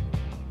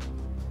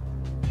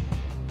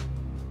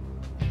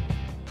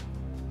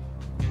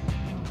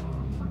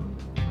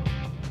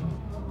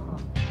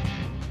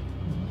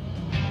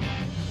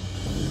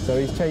 So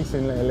he's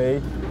chasing little E.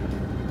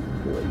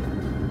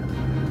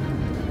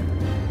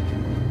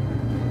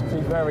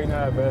 She's very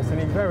nervous, and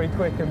he's very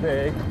quick and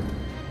big.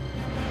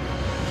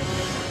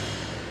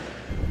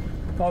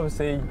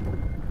 Obviously,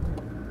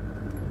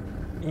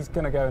 he's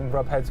going to go and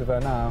rub heads with her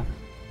now.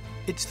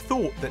 It's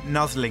thought that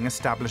nuzzling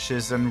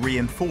establishes and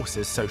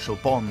reinforces social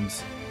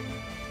bonds.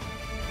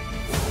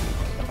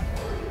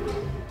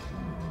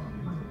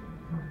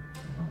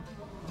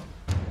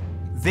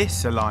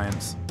 This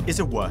alliance is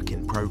a work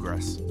in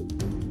progress.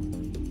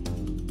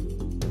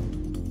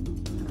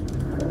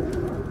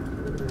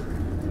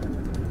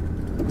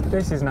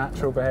 This is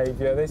natural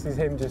behaviour. This is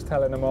him just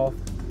telling them off.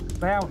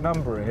 They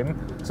outnumber him,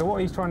 so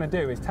what he's trying to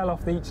do is tell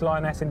off each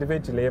lioness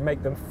individually and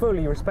make them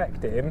fully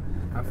respect him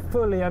and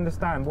fully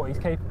understand what he's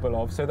capable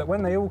of, so that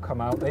when they all come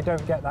out, they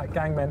don't get that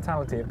gang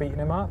mentality of beating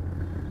him up.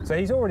 So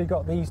he's already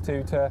got these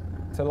 2 to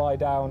lie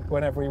down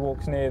whenever he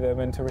walks near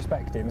them and to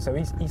respect him, so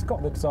he's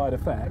got the desired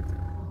effect.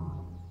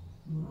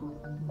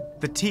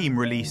 The team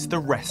release the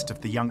rest of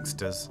the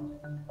youngsters.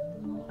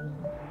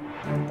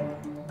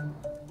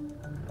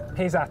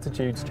 His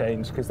attitude's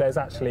changed, because there's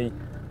actually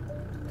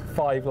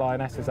 5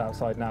 lionesses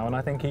outside now, and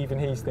I think even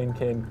he's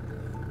thinking,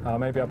 oh,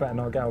 maybe I better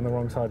not get on the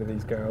wrong side of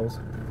these girls.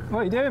 What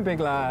are you doing, big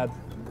lad?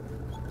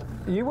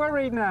 Are you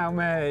worried now,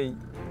 mate?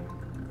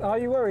 Are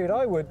you worried?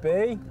 I would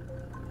be.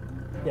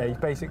 Yeah, he's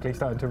basically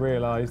starting to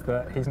realise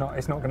that it's not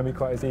going to be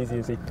quite as easy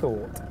as he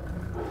thought.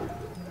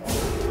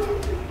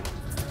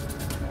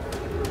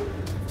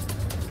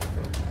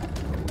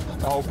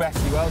 Oh,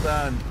 Bessie, well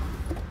done.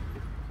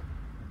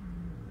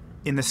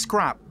 In the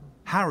scrap,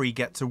 Harry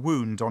gets a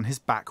wound on his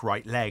back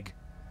right leg.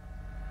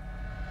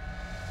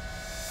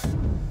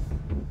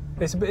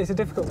 It's a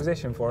difficult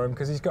position for him,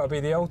 because he's got to be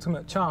the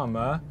ultimate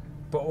charmer,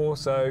 but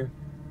also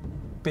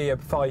be a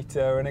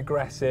fighter and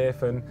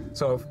aggressive and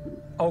sort of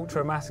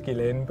ultra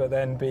masculine, but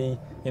then be,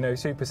 you know,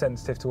 super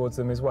sensitive towards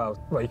them as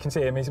well. Well, you can see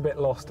him, he's a bit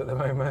lost at the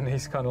moment.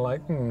 He's kind of like,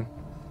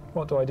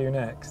 what do I do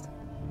next?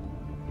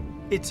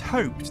 It's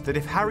hoped that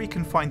if Harry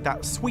can find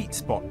that sweet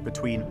spot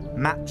between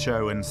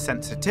macho and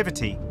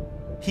sensitivity,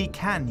 he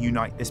can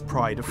unite this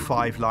pride of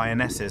 5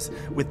 lionesses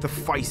with the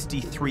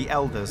feisty 3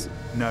 elders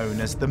known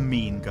as the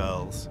Mean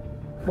Girls.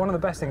 One of the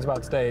best things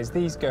about today is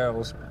these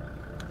girls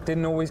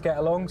didn't always get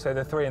along, so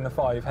the 3 and the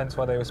 5, hence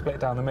why they were split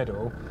down the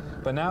middle.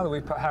 But now that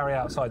we've put Harry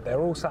outside, they're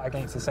all sat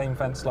against the same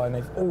fence line.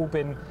 They've all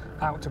been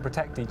out to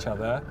protect each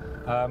other,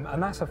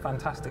 and that's a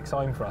fantastic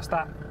sign for us.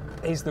 That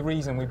is the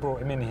reason we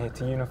brought him in here,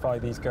 to unify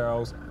these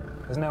girls.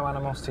 There's no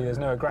animosity, there's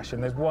no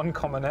aggression. There's one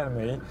common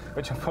enemy,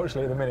 which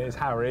unfortunately at the minute is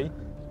Harry.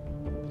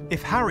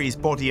 If Harry's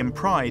body and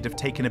pride have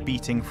taken a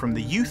beating from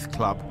the youth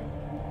club,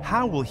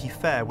 how will he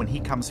fare when he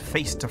comes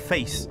face to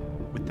face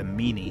with the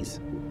meanies?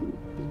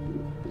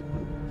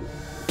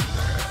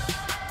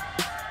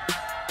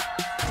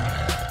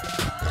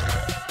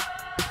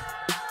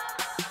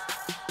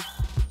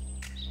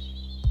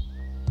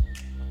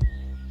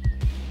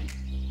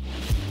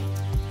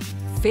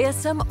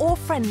 Fearsome or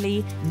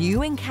friendly,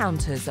 new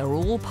encounters are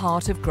all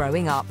part of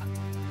growing up.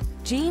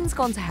 Jean's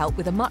gone to help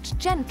with a much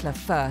gentler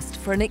first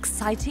for an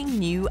exciting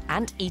new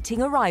and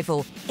eating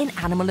arrival in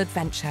animal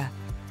adventure.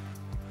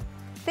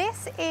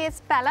 This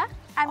is Bella,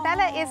 and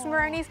Bella is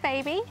Moroni's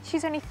baby.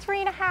 She's only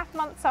 3.5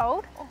 months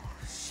old.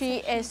 She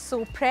is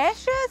so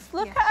precious,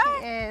 look at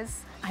her. She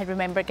is. I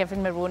remember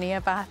giving Moroni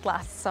a bath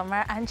last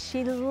summer and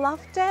she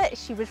loved it.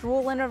 She was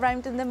rolling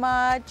around in the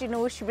mud, you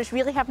know, she was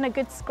really having a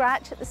good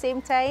scratch at the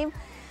same time.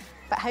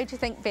 But how do you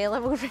think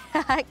Bella will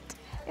react?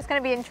 It's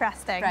going to be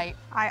interesting. Right.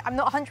 I'm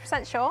not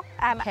 100% sure.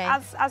 Okay.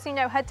 As you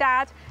know, her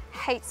dad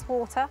hates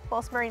water,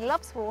 whilst Moroni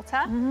loves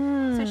water.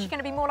 So is she going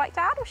to be more like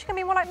Dad, or is she going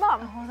to be more like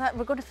Mum? Oh,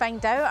 we're going to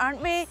find out,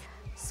 aren't we?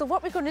 So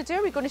what we're going to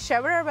do, we're going to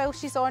shower her while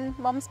she's on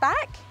Mum's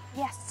back?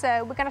 Yes,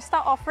 so we're going to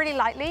start off really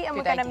lightly, and Good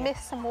we're going to idea.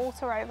 mist some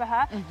water over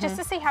her, just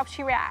to see how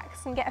she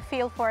reacts and get a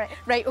feel for it.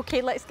 Right,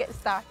 okay, let's get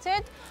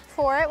started.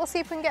 For it, we'll see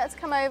if we can get her to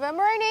come over.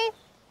 Moroni!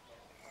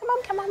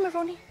 Come on,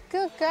 Moroni.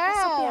 Good girl.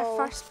 This will be our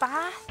first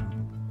bath.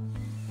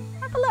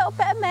 Have a little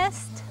bit of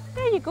mist.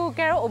 There you go,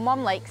 girl. Oh,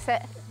 Mum likes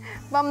it.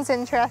 Mum's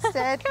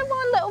interested. Come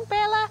on, little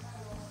Bella.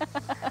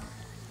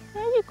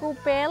 There you go,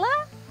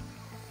 Bella.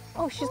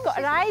 Oh, she's got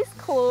her eyes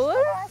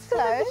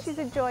closed. She's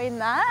enjoying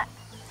that.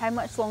 How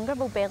much longer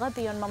will Bella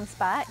be on Mum's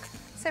back?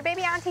 So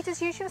baby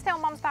anteaters usually will stay on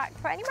Mum's back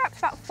for anywhere up to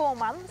about 4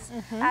 months.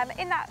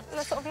 In that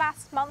sort of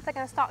last month, they're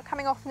going to start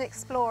coming off and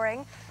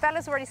exploring.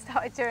 Bella's already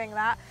started doing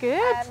that.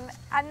 Good.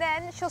 And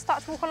then she'll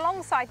start to walk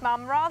alongside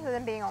Mum rather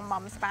than being on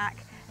Mum's back,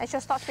 and she'll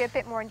start to be a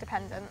bit more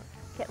independent.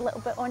 Get a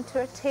little bit onto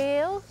her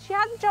tail. She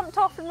hadn't jumped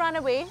off and ran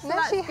away, so no,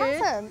 that's she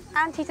good. hasn't.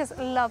 Anteaters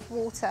love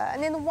water,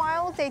 and in the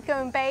wild they'd go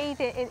and bathe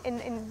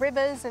in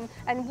rivers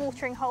and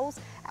watering holes.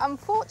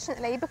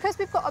 Unfortunately, because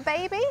we've got a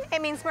baby,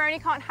 it means Moroni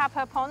can't have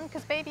her pond,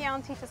 because baby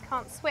anteaters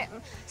can't swim.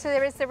 So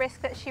there is the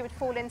risk that she would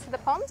fall into the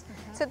pond.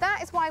 So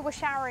that is why we're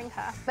showering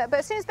her. But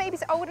as soon as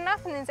baby's old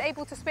enough and is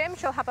able to swim,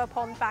 she'll have her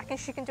pond back and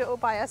she can do it all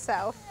by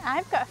herself.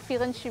 I've got a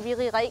feeling she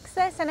really likes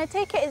this, and I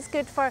take it it's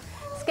good for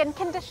skin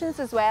conditions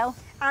as well.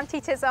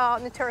 Anteaters are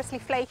notoriously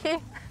flaky.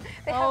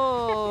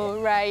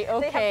 Right, okay.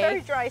 They have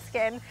very dry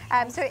skin,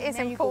 so it is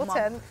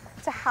important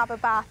to have a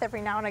bath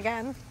every now and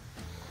again.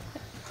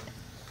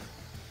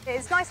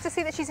 It's nice to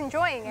see that she's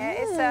enjoying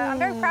it. I'm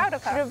very proud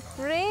of her. You're a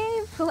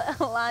brave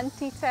little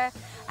anteater.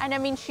 And I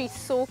mean, she's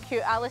so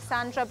cute,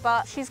 Alessandra,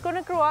 but she's going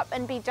to grow up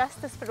and be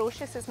just as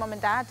ferocious as Mum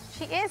and Dad.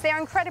 She is. They are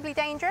incredibly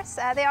dangerous.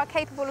 They are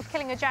capable of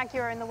killing a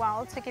jaguar in the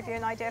wild, to give you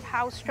an idea of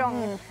how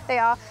strong they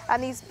are.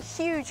 And these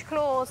huge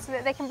claws,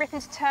 they can rip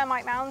into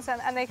termite mounds,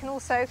 and they can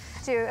also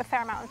do a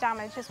fair amount of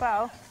damage as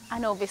well.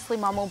 And obviously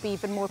Mum will be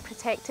even more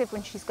protective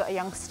when she's got a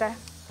youngster.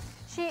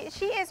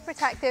 She is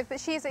protective, but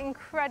she is an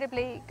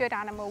incredibly good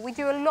animal. We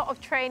do a lot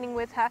of training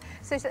with her,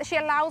 so that she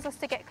allows us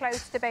to get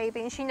close to baby,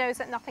 and she knows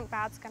that nothing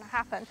bad's going to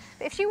happen.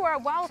 But if she were a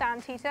wild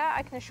anteater,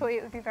 I can assure you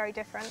it would be very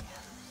different.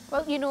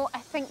 Well, you know, I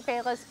think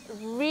Bella's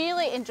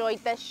really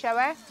enjoyed this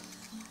shower.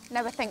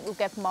 Now I think we'll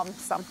give Mum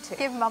some too.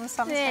 Give Mum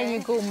some too. There you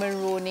go,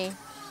 Moroni.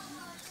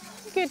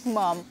 Good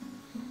Mum.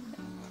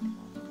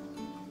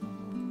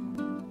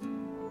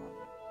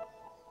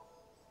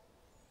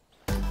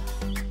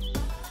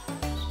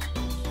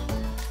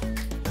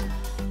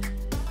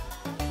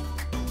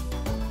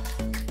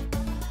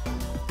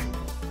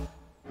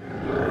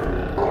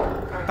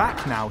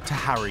 Back now to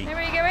Harry, Where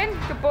are you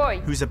going? Good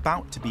boy. who's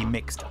about to be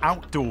mixed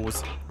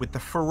outdoors with the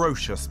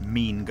ferocious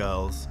mean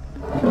girls.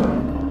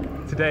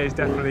 Today is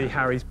definitely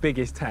Harry's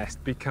biggest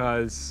test,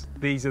 because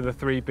these are the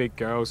 3 big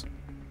girls.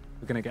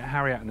 We're going to get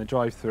Harry out in the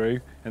drive-through,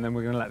 and then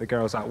we're going to let the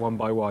girls out one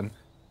by one.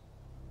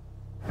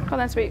 Come on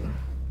then, sweet.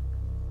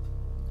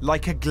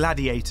 Like a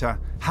gladiator,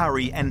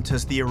 Harry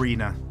enters the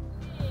arena.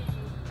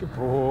 Good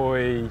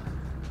boy.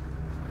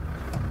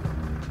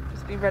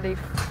 Just be ready.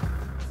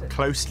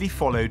 Closely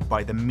followed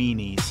by the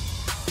meanies.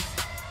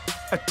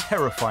 A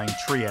terrifying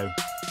trio.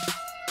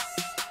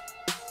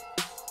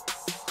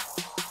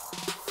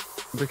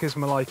 Because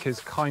Malika's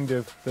kind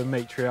of the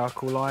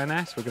matriarchal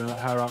lioness, we're going to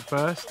let her out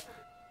first.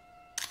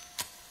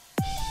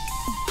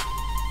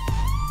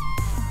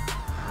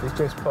 He's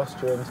just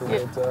posturing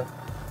towards her.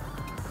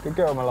 Good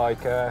girl,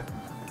 Malika.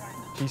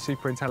 She's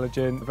super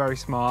intelligent, very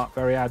smart,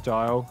 very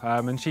agile,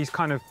 and she's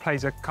kind of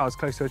plays her cards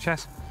close to her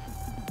chest.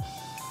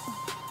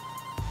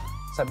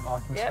 Sent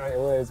Markham straight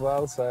away as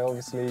well, so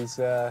obviously he's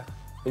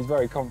He's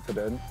very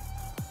confident.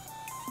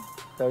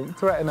 Don't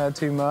threaten her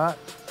too much.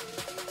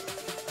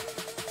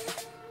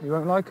 You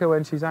won't like her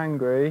when she's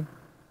angry.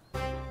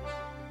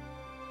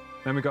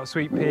 Then we've got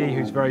Sweet Pea,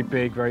 who's very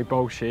big, very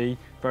bolshy,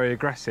 very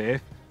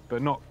aggressive,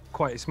 but not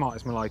quite as smart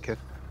as Malika.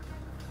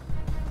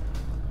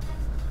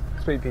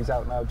 Sweet Pea's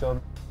out now,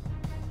 John.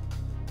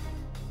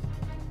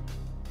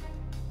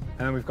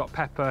 And then we've got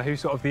Pepper,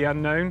 who's sort of the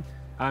unknown.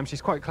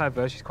 She's quite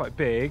clever, she's quite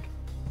big.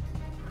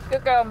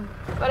 Good girl.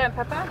 Well done,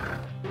 Pepper.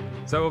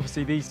 So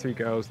obviously these three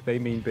girls, they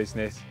mean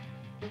business.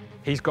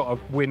 He's got to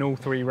win all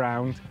 3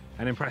 rounds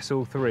and impress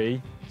all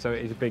 3, so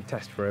it is a big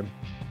test for him.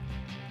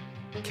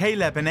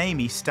 Caleb and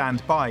Amy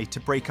stand by to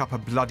break up a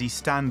bloody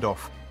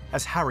standoff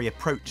as Harry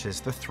approaches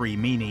the 3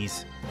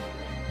 meanies.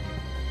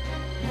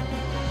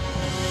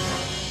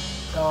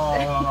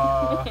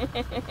 Oh,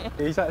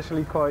 he's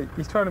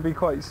trying to be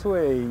quite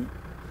sweet.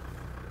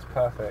 It's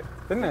perfect,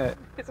 isn't it?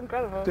 It's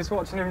incredible. Just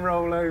watching him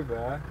roll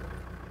over.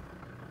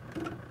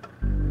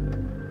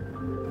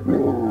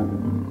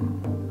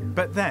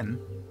 But then,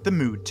 the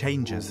mood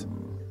changes.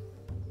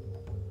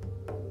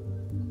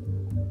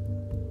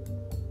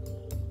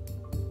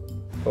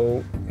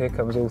 Oh, here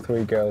comes all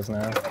 3 girls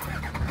now.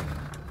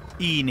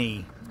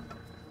 Eeny,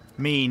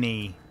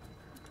 meeny,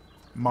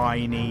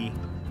 miny,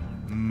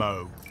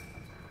 mo.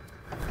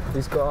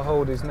 He's got to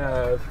hold his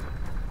nerve,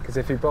 because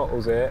if he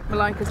bottles it...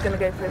 Malika's going to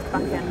go for his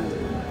back end.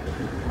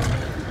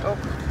 Oh.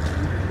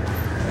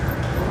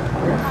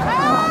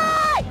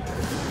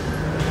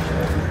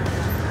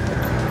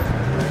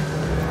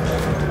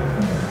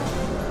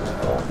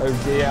 Oh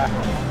dear.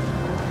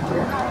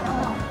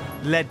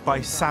 Led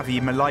by savvy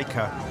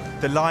Malika,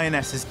 the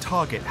lionesses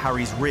target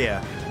Harry's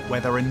rear, where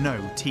there are no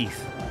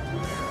teeth.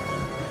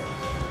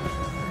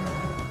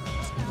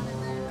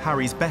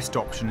 Harry's best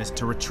option is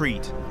to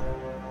retreat.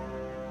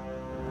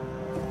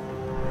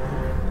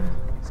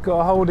 He's got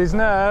to hold his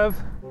nerve.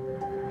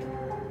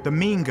 The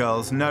mean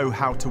girls know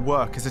how to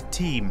work as a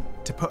team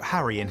to put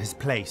Harry in his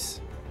place.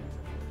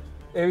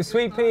 It was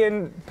Sweet Pea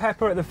and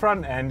Pepper at the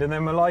front end, and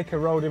then Malika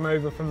rolled him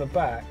over from the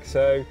back.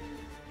 So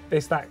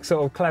it's that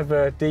sort of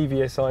clever,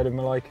 devious side of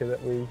Malika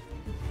that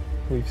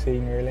we've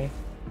seen, really.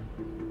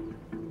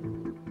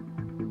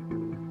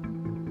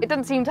 It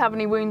doesn't seem to have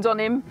any wounds on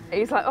him.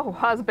 He's like, oh,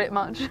 that's a bit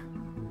much.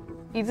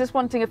 He's just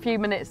wanting a few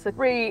minutes to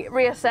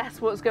reassess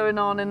what's going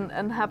on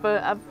and have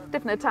a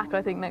different attack,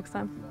 I think, next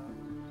time.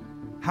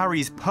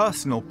 Harry's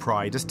personal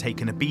pride has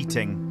taken a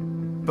beating.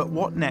 But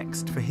what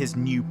next for his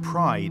new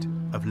pride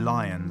of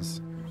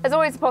lions? There's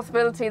always a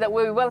possibility that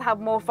we will have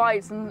more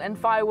fights and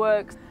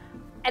fireworks.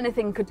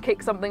 Anything could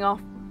kick something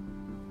off.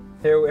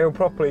 He'll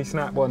properly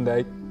snap one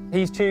day.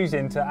 He's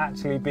choosing to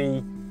actually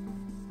be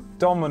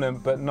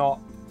dominant but not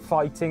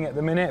fighting at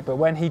the minute. But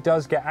when he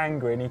does get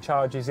angry and he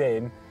charges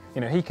in, you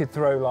know, he could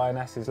throw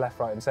lionesses left,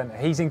 right and centre.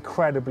 He's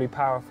incredibly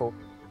powerful.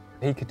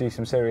 He could do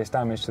some serious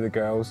damage to the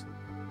girls.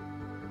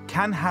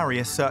 Can Harry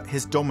assert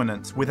his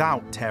dominance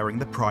without tearing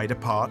the pride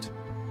apart?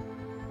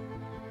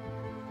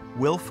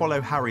 We'll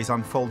follow Harry's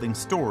unfolding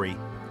story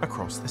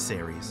across the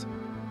series.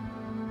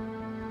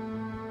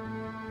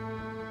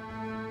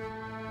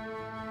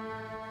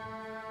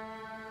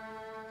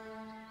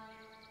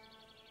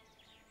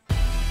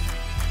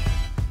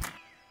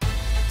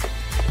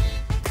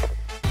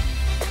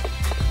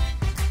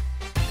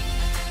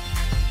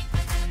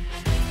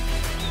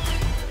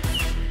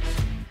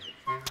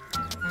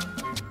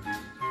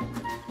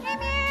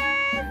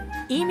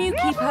 Emu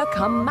keeper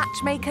come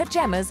matchmaker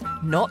Gemma's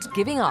not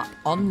giving up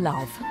on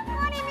love.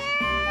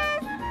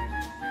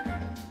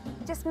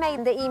 Just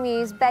made the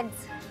emus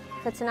beds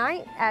for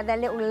tonight, their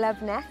little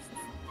love nests.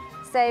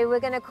 So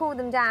we're going to cool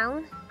them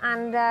down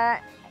and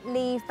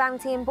leave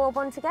Bounty and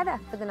Bourbon together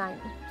for the night.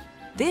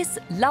 This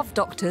love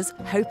doctor's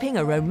hoping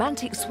a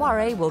romantic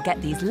soiree will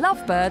get these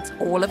lovebirds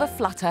all of a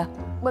flutter.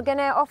 We're going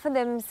to offer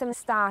them some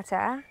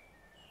starter,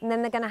 and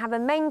then they're going to have a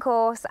main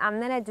course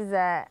and then a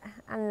dessert,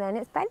 and then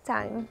it's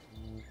bedtime.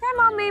 Come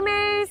on,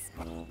 Moo-Moos!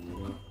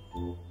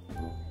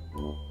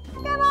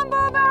 Come on,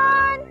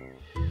 Bourbon!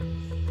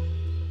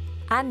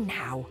 And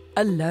now,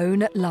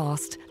 alone at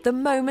last, the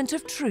moment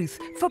of truth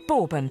for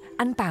Bourbon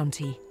and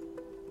Bounty.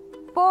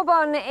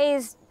 Bourbon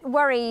is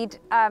worried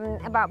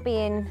about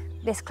being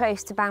this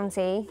close to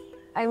Bounty,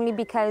 only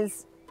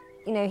because,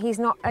 you know, he's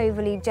not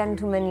overly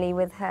gentlemanly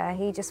with her.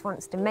 He just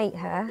wants to mate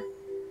her.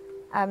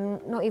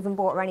 Not even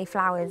bought her any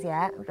flowers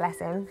yet, bless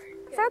him.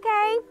 It's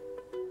okay.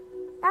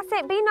 That's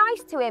it, be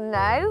nice to him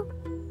though.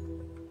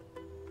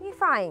 You're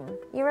fine,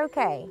 you're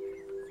okay.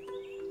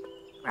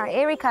 Right,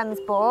 here he comes,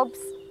 Borbs.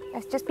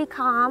 Let's just be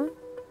calm.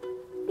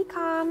 Be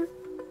calm.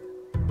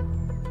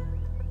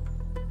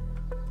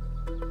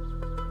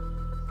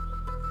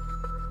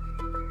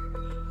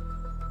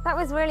 That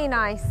was really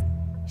nice.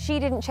 She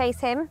didn't chase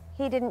him,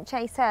 he didn't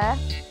chase her.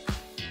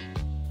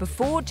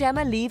 Before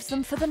Gemma leaves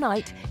them for the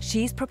night,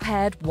 she's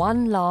prepared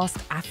one last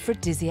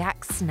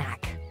aphrodisiac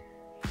snack.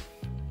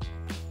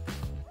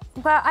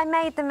 Well, I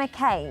made them a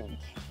cake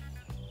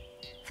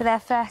for their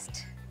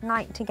first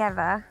night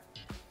together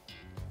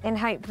in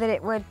hope that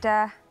it would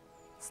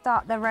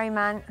start the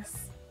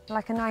romance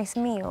like a nice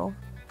meal.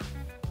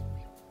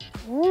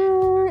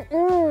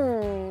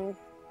 Mm-mm.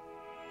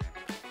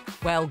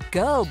 Well,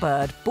 girl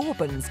bird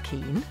Bourbon's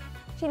keen.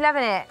 She's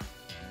loving it.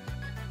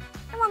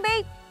 Come on,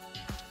 Bee.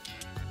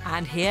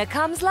 And here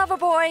comes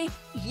Loverboy.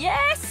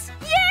 Yes,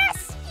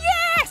 yes,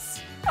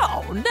 yes!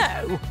 Oh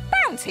no,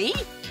 Bounty!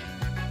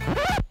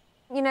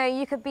 You know,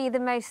 you could be the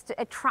most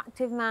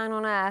attractive man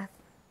on earth,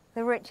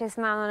 the richest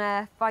man on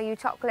earth, buy you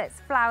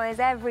chocolates, flowers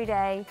every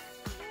day.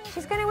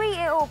 She's going to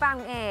eat it all,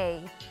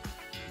 Bounty.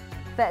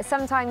 But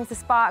sometimes the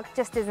spark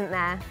just isn't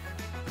there.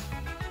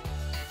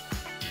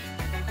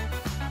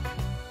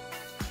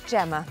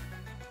 Gemma,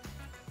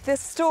 the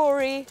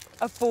story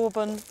of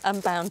Bourbon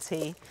and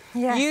Bounty.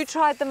 Yes. You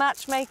tried the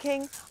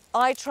matchmaking,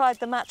 I tried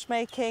the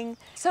matchmaking.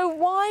 So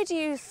why do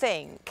you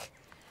think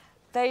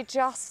they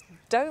just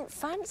don't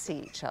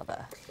fancy each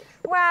other?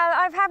 Well,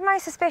 I've had my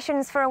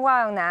suspicions for a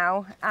while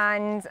now,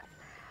 and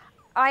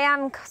I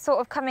am sort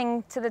of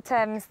coming to the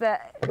terms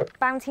that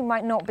Bounty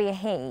might not be a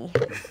he.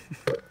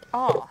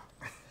 Ah,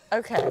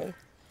 okay.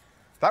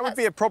 That would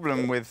be a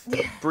problem with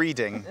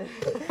breeding.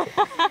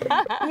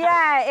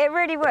 Yeah, it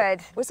really would. Well,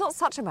 it's not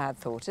such a mad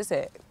thought, is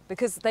it?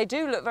 Because they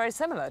do look very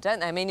similar,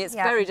 don't they? I mean, it's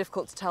very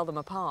difficult to tell them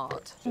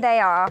apart. They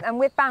are, and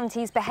with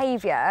Bounty's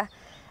behaviour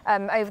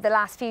over the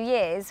last few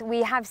years,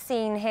 we have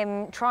seen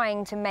him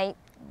trying to mate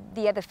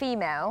the other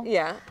female.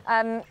 Yeah.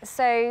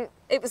 So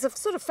it was a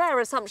sort of fair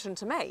assumption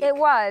to make. It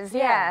was,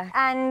 yeah.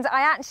 And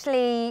I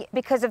actually,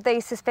 because of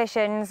those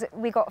suspicions,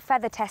 we got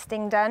feather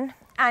testing done,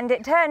 and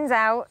it turns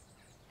out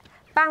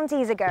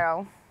Bounty's a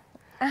girl.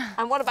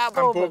 And what about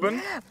Bourbon? And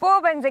Bourbon?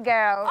 Bourbon's a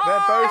girl.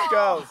 They're both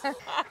girls.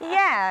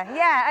 Yeah,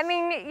 yeah. I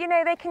mean, you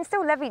know, they can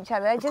still love each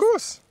other. Of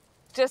course.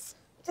 Just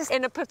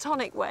in a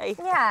platonic way.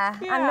 Yeah,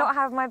 and not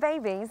have my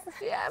babies.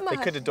 Yeah, They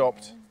could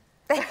adopt.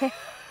 They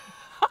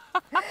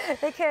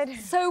could.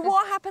 So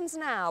what happens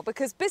now?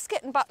 Because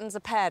Biscuit and Buttons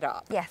are paired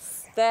up.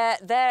 Yes.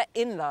 They're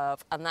in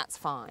love, and that's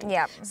fine.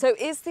 Yeah. So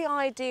is the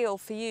ideal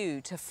for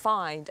you to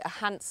find a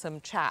handsome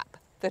chap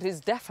that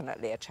is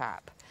definitely a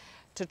chap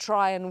to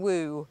try and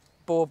woo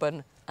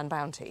Bourbon and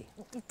Bounty?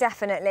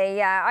 Definitely,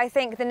 yeah. I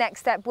think the next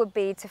step would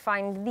be to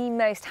find the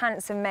most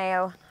handsome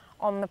male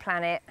on the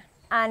planet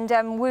and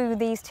woo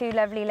these two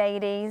lovely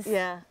ladies.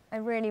 Yeah. I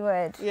really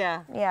would.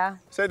 Yeah. Yeah.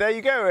 So there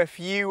you go. If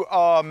you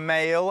are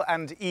male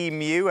and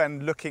emu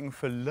and looking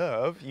for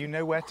love, you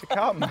know where to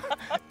come.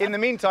 In the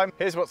meantime,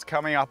 here's what's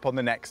coming up on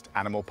the next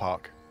Animal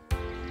Park.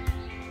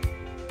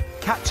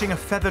 Catching a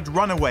feathered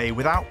runaway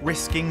without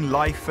risking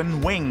life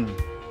and wing.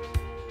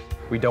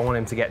 We don't want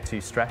him to get too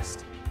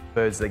stressed.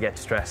 Birds that get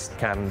stressed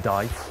can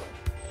die.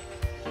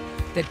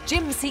 The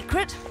gym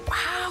secret,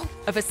 wow,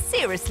 of a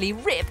seriously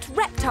ripped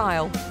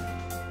reptile.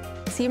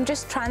 See him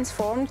just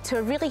transformed to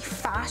a really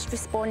fast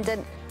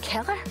responding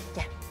killer.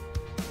 Yeah.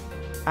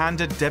 And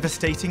a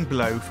devastating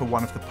blow for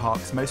one of the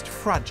park's most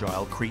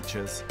fragile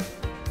creatures.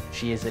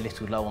 She is a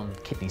little low on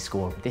kidney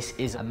score. This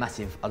is a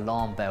massive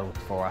alarm bell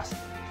for us.